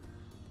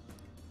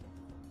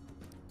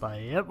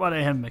 طيب ولا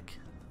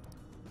يهمك.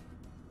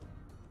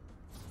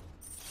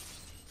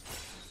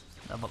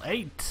 Level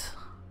 8.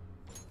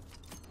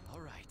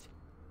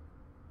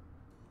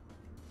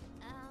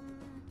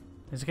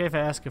 Is it okay if I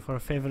ask you for a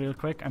favor real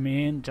quick? I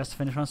mean, just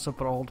finish one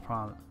super old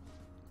problem.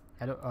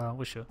 Hello,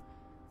 wish you.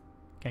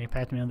 Can you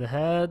pat me on the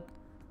head?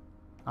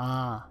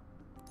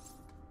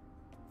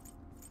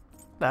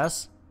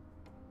 بس.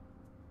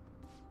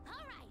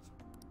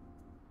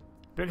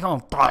 بيكون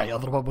طاي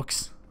اضربه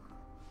بوكس.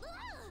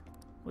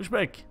 وش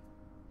بك؟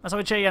 ما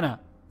سويت شيء انا.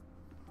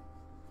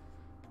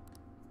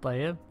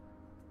 طيب.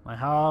 My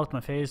heart,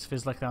 my face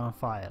feels like they're on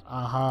fire.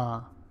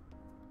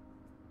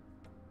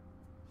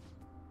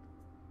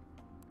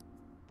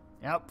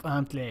 يب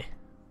فهمت ليه.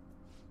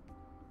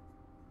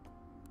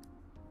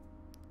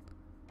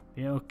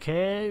 Be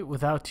okay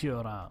without you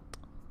around.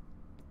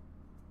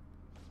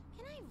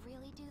 Can I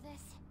really do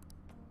this?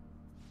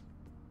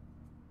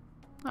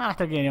 راح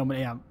تلقين يوم من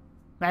الايام.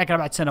 معك انا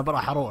بعد سنة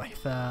راح اروح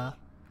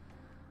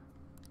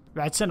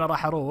بعد سنة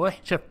راح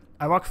اروح. شوف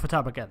اواقف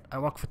فتابة قال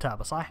اواقف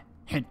فتابة صح؟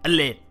 الحين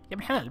الليل يا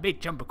ابن الحلال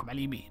البيت جنبكم على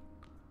اليمين.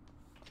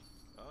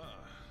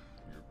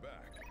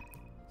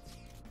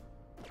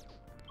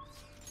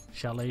 ان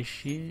شاء الله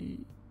يشي.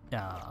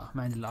 يا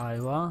ما عندي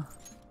الايوه.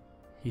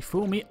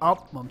 هيفومي اب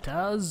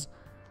ممتاز.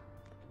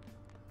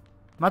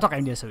 ما اتوقع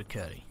عندي اسوي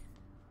كاري.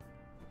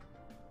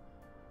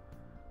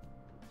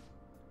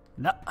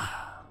 لا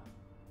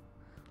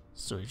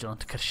سوي جون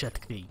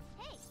تكرشتك ذي.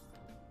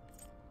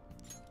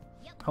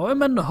 هو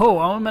اما انه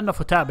هو او اما انه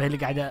فتابه اللي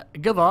قاعده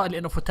قضى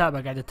لانه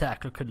فتابه قاعده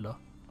تاكل كله.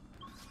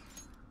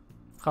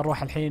 خل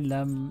نروح الحين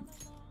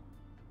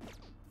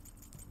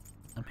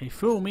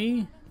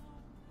هيفومي.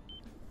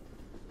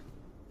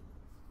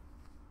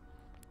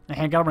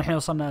 الحين قربنا، الحين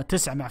وصلنا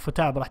 9 مع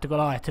فتاب. راح تقول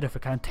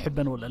اعترفك، هل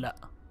تحبن ولا لا؟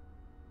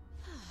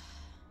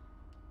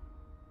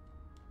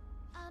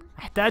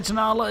 احتاج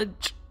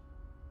نالج.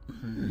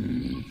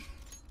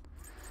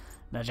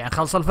 نرجع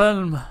نخلص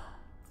الفيلم.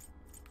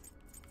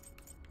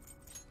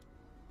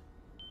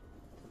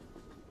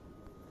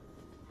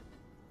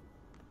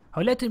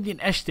 هو ليه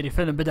تمدين اشتري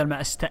فيلم بدل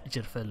ما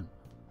استأجر فيلم؟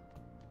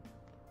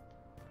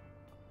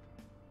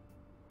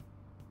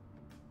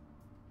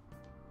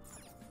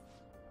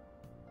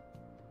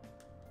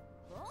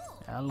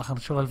 يلا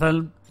خلينا نشوف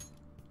الفيلم.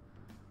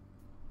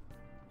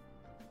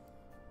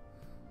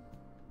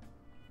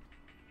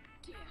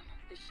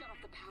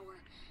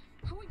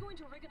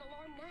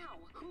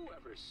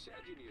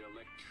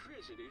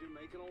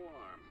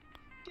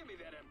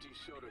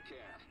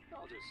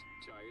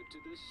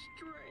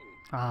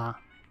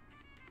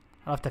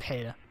 عرفت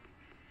الحيلة.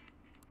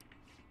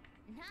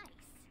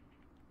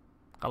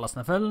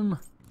 خلصنا فيلم.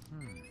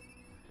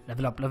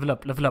 ليفل اب ليفل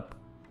اب ليفل اب.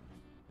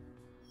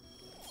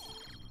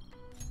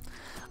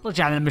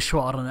 رجعنا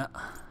لمشوارنا.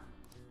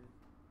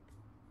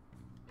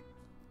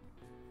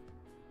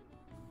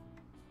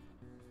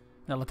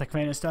 يلا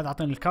تكفين يا استاذ،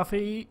 اعطيني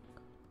الكافي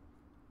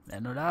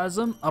لانه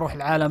لازم اروح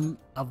العالم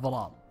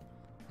الظلام.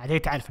 عادي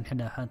تعرف ان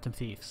احنا هانتم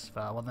ثيفز،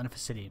 فوضعنا في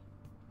السليم.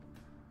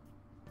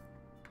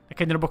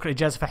 اكيد انه بكره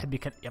اجازه فاحد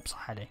بيكل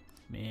يبصح عليه.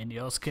 مين؟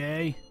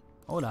 يوسكي؟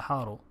 اوه لا،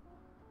 هارو.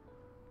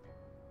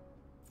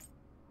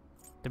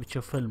 تبي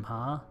تشوف فيلم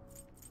ها؟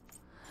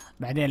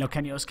 بعدين لو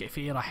كان يوسكي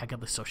فيه راح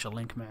اقضي السوشيال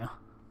لينك معه.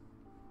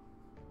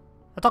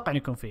 اتوقع انه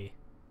يكون فيه.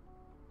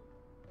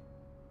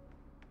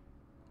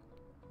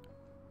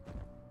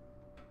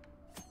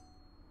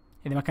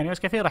 اذا ما كان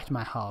يوسكي فيه رحت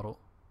مع هارو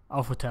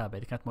او فتابة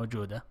اذا كانت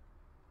موجودة.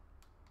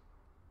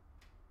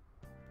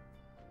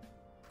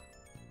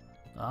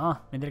 مين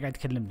اللي قاعد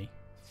يكلمني؟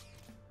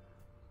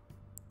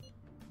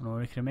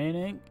 نوريك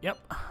ريمينينج. يب،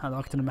 هذا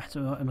وقت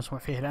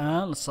المسموح فيه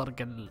الان لسرق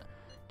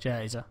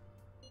الجائزة.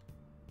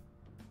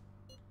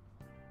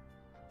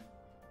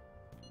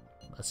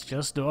 Let's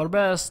just do our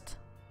best.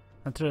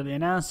 Not really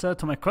an answer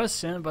to my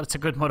question, but it's a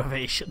good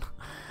motivation.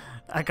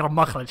 أقرب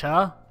مخرج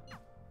ها؟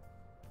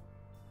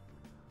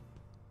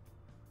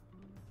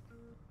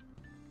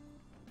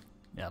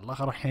 يلا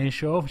خل نروح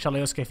نشوف إن شاء الله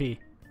يوسكي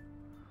فيه.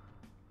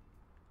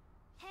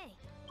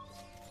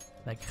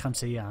 باقي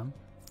 5 أيام.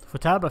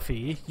 فتابة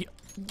فيه.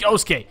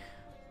 يوسكي.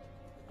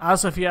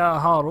 آسف يا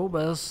هارو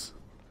بس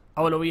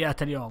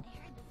أولويات اليوم.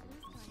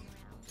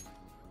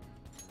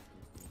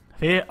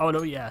 فيه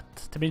أولويات.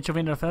 تبين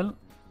تشوفين الفيلم؟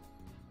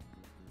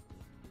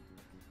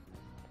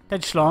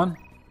 تدري شلون؟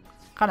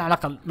 خلنا على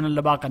الأقل من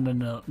اللي باقي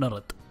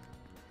نرد.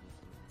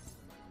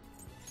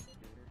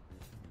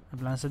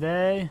 بلانس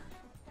داي.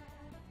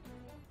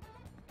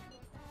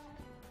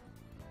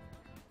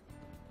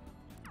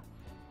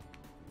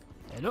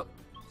 حلو.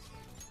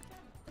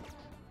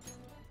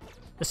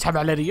 اسحب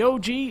على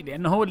ريوجي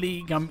لأنه هو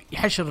اللي قام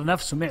يحشر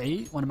نفسه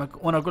معي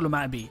وأنا أقول له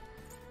ما أبيه.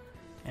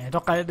 يعني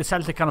أتوقع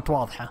رسالتي كانت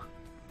واضحة.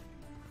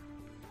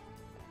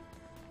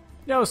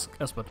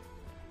 اصبر.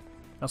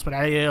 اصبر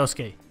علي يا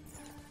يوسكي.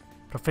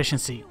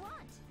 بروفيشنسي.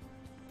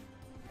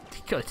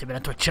 تبي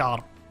انت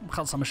وتشار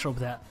مخلصه مشروب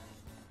ذا.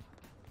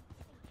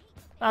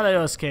 هلا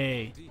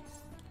يوسكي.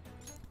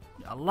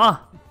 يلا.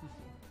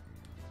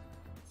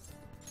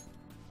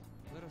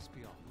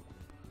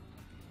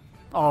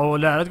 اوه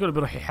لا تقول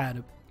بيروح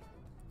يحارب.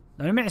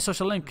 لو معي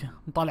سوشيال لينك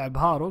نطالع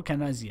بهارو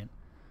كان ازين.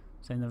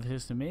 saying the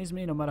system amaze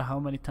me no matter how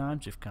many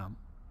times you've come.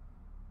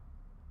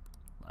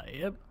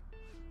 طيب.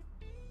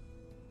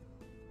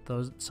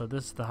 So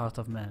this is the heart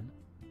of man.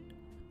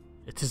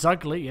 It is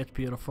ugly yet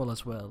beautiful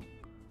as well.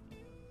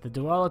 The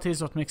duality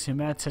is what makes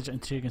humanity such an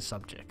intriguing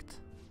subject.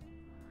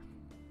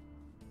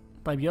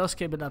 طيب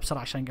يوسكي بدأ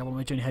بسرعة عشان قبل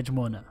ما يجون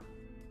يهاجمونا.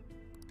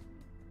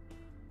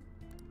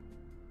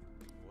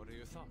 What are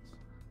your thoughts?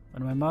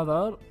 When my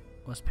mother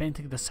was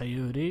painting the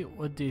Sayuri,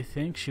 what do you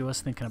think she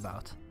was thinking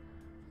about?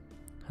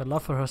 Her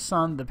love for her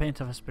son, the pain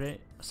of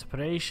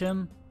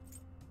separation.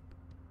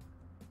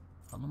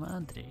 والله ما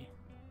أدري.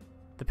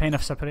 The pain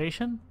of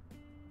separation?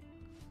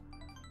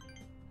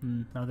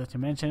 Now that you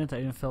mention it, I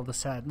even feel the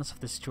sadness of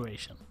the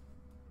situation.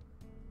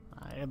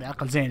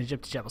 بعقل زين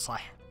جبت إجابة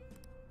صح.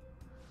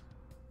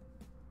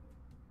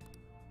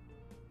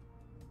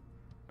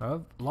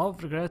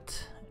 Love,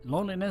 regret,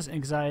 loneliness,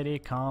 anxiety,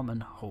 calm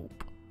and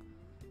hope.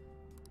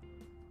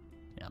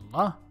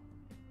 يلا.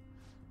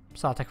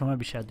 بصراحة تكفى ما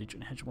بيشاد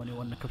يجون يهجموني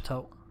وانا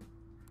كبتو.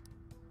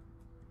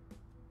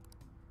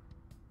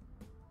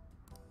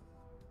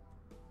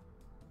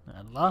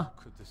 يلا.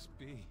 Could this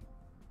be?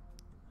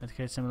 It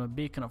creates a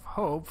beacon of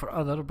hope for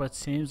others, but it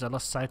seems I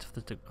lost sight of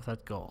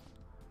that goal.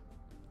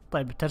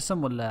 طيب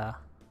ترسم ولا؟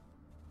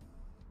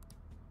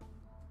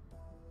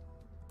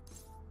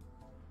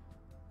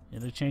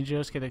 You change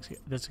yours,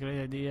 that's a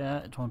great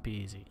idea, it won't be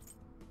easy.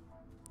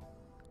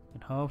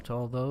 And hope to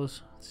all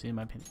those see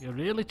my pain. You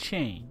really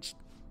changed.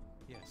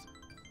 Yes.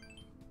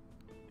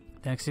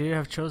 Thanks you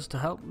have chosen to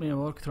help me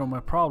work through my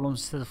problems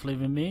instead of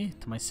leaving me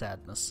to my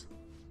sadness.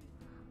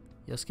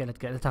 يوسكي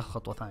قاعدة تاخذ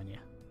خطوة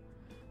ثانية.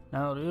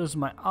 Now use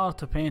my art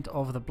to paint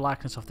over the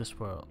blackness of this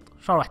world.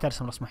 شلون راح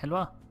ترسم رسمة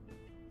حلوة؟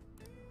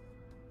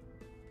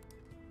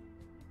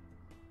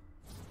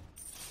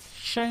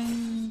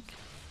 شنك.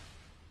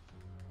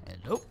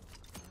 حلو.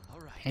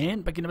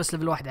 الحين بقينا بس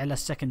ليفل 1 على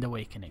second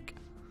awakening.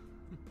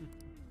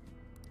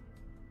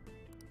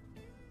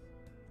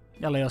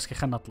 يلا يوسكي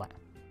خلنا نطلع.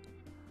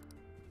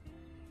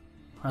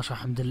 ما شاء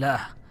الحمد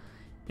لله.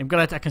 يوم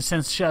قريت I can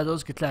sense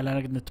shadows قلت لا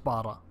نقدر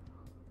نتبارى.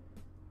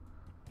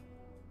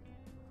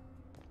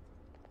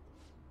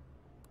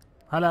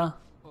 هلا.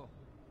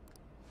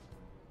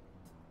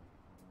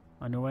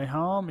 On your way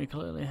home you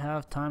clearly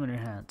have time in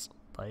your hands.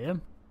 طيب.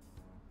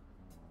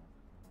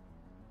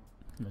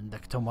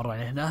 عندك تو مرة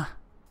هنا.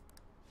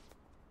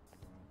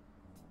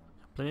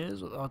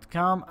 Please without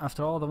calm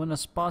after all the winner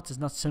spot is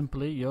not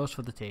simply yours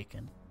for the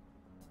taking.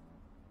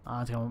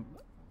 أنت كمان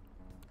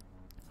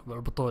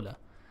بالبطولة.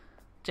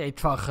 جاي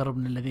تفاخر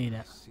من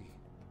الذين.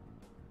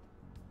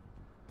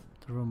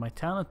 To ruin my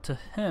talent to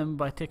him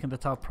by taking the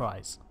top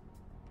prize.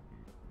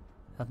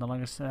 That no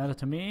longer matter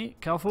to me.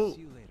 كفو.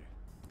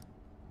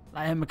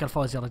 لا يهمك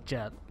الفوز يا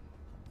رجال.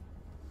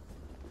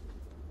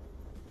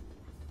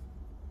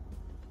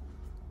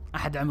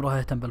 أحد عمره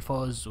يهتم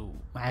بالفوز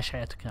ومعاش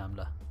حياته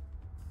كاملة.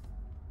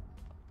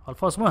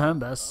 الفوز مهم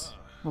بس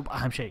مو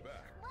بأهم شيء.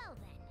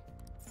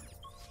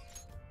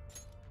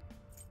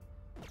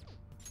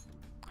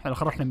 حلو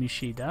خل نروح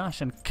لميشيدا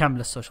عشان نكمل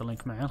السوشيال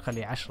لينك معه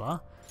نخليه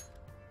 10.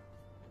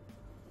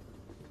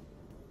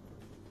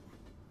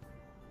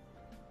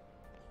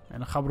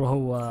 يعني خبره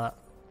هو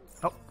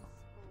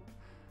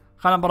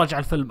خلنا براجع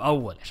الفيلم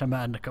أول عشان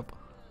ما أنكب.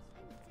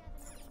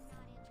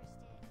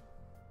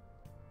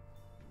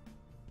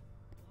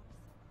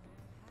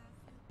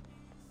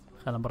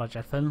 خلنا براجع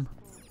الفيلم.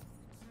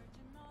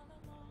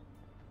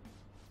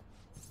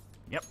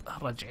 يب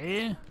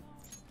رجعيه.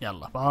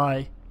 يلا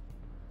باي.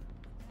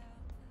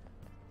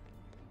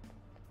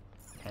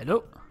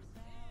 حلو.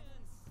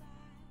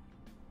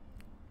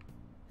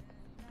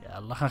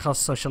 يلا خلينا نخلص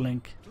السوشيال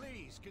لينك.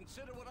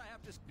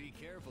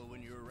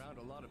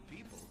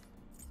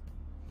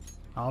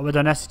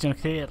 بدأ ناس يجون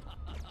كثير.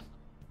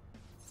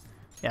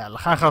 يلا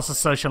خلينا نخلص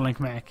السوشيال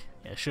لينك معك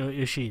يا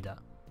يوشيدا.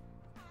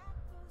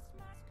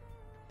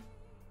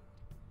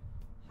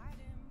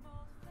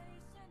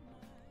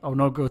 او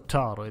نو جو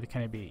تارو اذا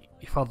كان يبي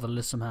يفضل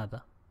الاسم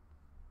هذا.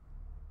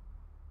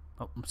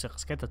 موسيقى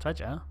سكتت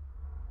فجأة.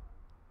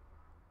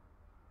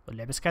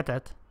 واللعبة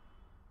سكتت.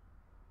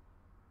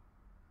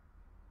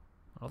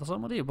 هذا صار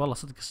مريب والله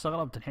صدق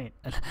استغربت الحين.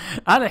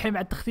 انا الحين مع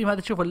التختيم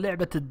هذا تشوف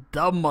اللعبة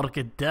تتدمر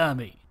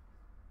قدامي.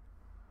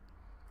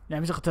 يعني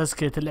موسيقى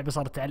تسكت اللعبة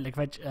صارت تعلق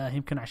فجأة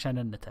يمكن عشان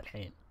النت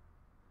الحين.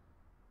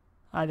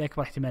 هذه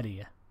اكبر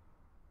احتمالية.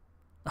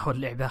 او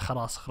اللعبة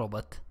خلاص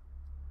خربت.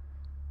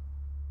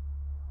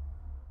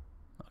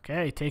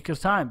 اوكي تيك يور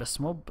تايم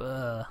بس مو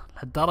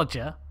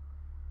لهالدرجة.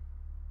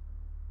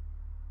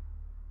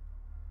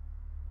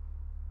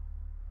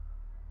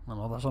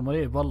 الموضوع صار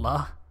مريب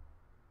والله.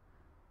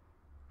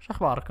 شو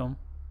اخباركم؟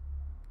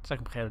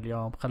 عساكم بخير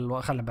اليوم.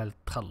 خلنا بالي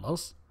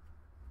تخلص.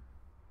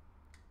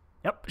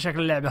 يب شكل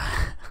اللعبة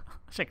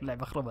شكل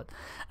اللعبة خربت.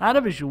 انا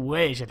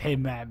بشويش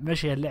الحين مع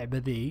مشي اللعبة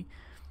ذي.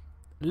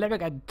 اللعبة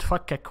قاعد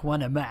تفكك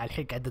وانا مع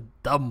الحين قاعد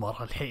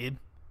تدمر الحين.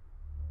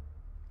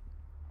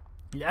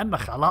 لأنه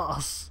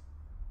خلاص.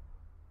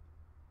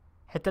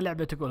 حتى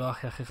اللعبة تقول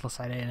اخ يا اخي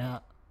اخلص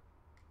علينا.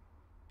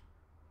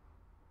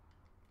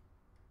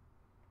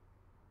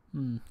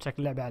 شكل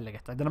اللعبة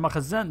علقت. عاد انا ما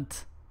خزنت.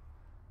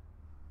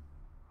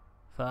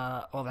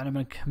 فوضعنا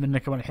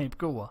منك كمان الحين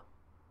بقوة.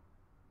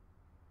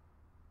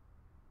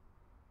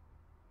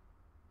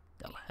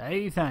 يلا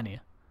اي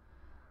ثانية.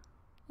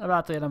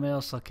 بعطي لما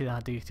يوصل كذا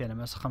دقيقتين لما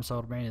يوصل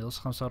 45 اذا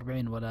وصل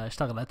 45 ولا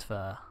اشتغلت ف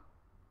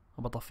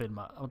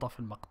بطفي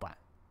المقطع.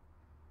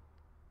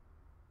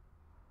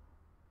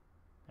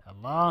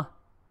 يلا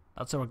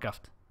لا تصير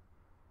وقفت.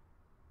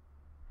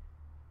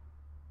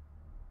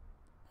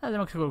 هذا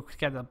ما تقول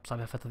كنت قاعد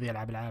بصراحة الفترة ذي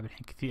العاب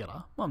الحين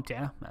كثيرة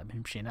ممتعة ما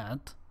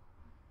بهمشينات.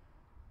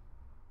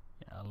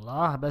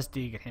 يلا بس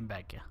دقيقة الحين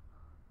باقية.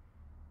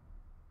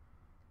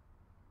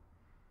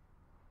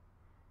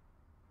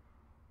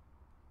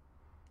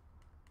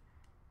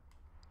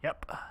 يب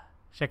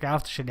شكل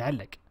عرفت ايش اللي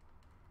علق.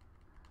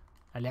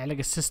 اللي علق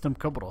السيستم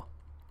كبره.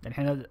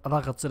 الحين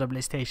اضغط زر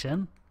بلاي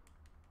ستيشن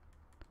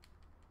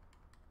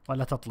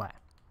ولا تطلع.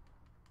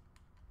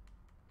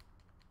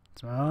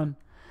 تسمعون؟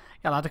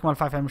 يلا يعطيكم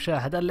الف عافية على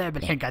المشاهدة. اللعبة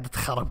الحين قاعدة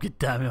تخرب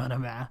قدامي وانا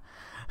معه.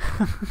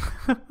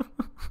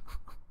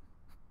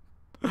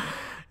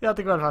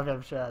 يعطيكم الف عافية على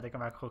المشاهدة. كان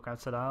معكم اخوكم عبد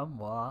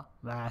السلام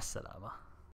ومع السلامة.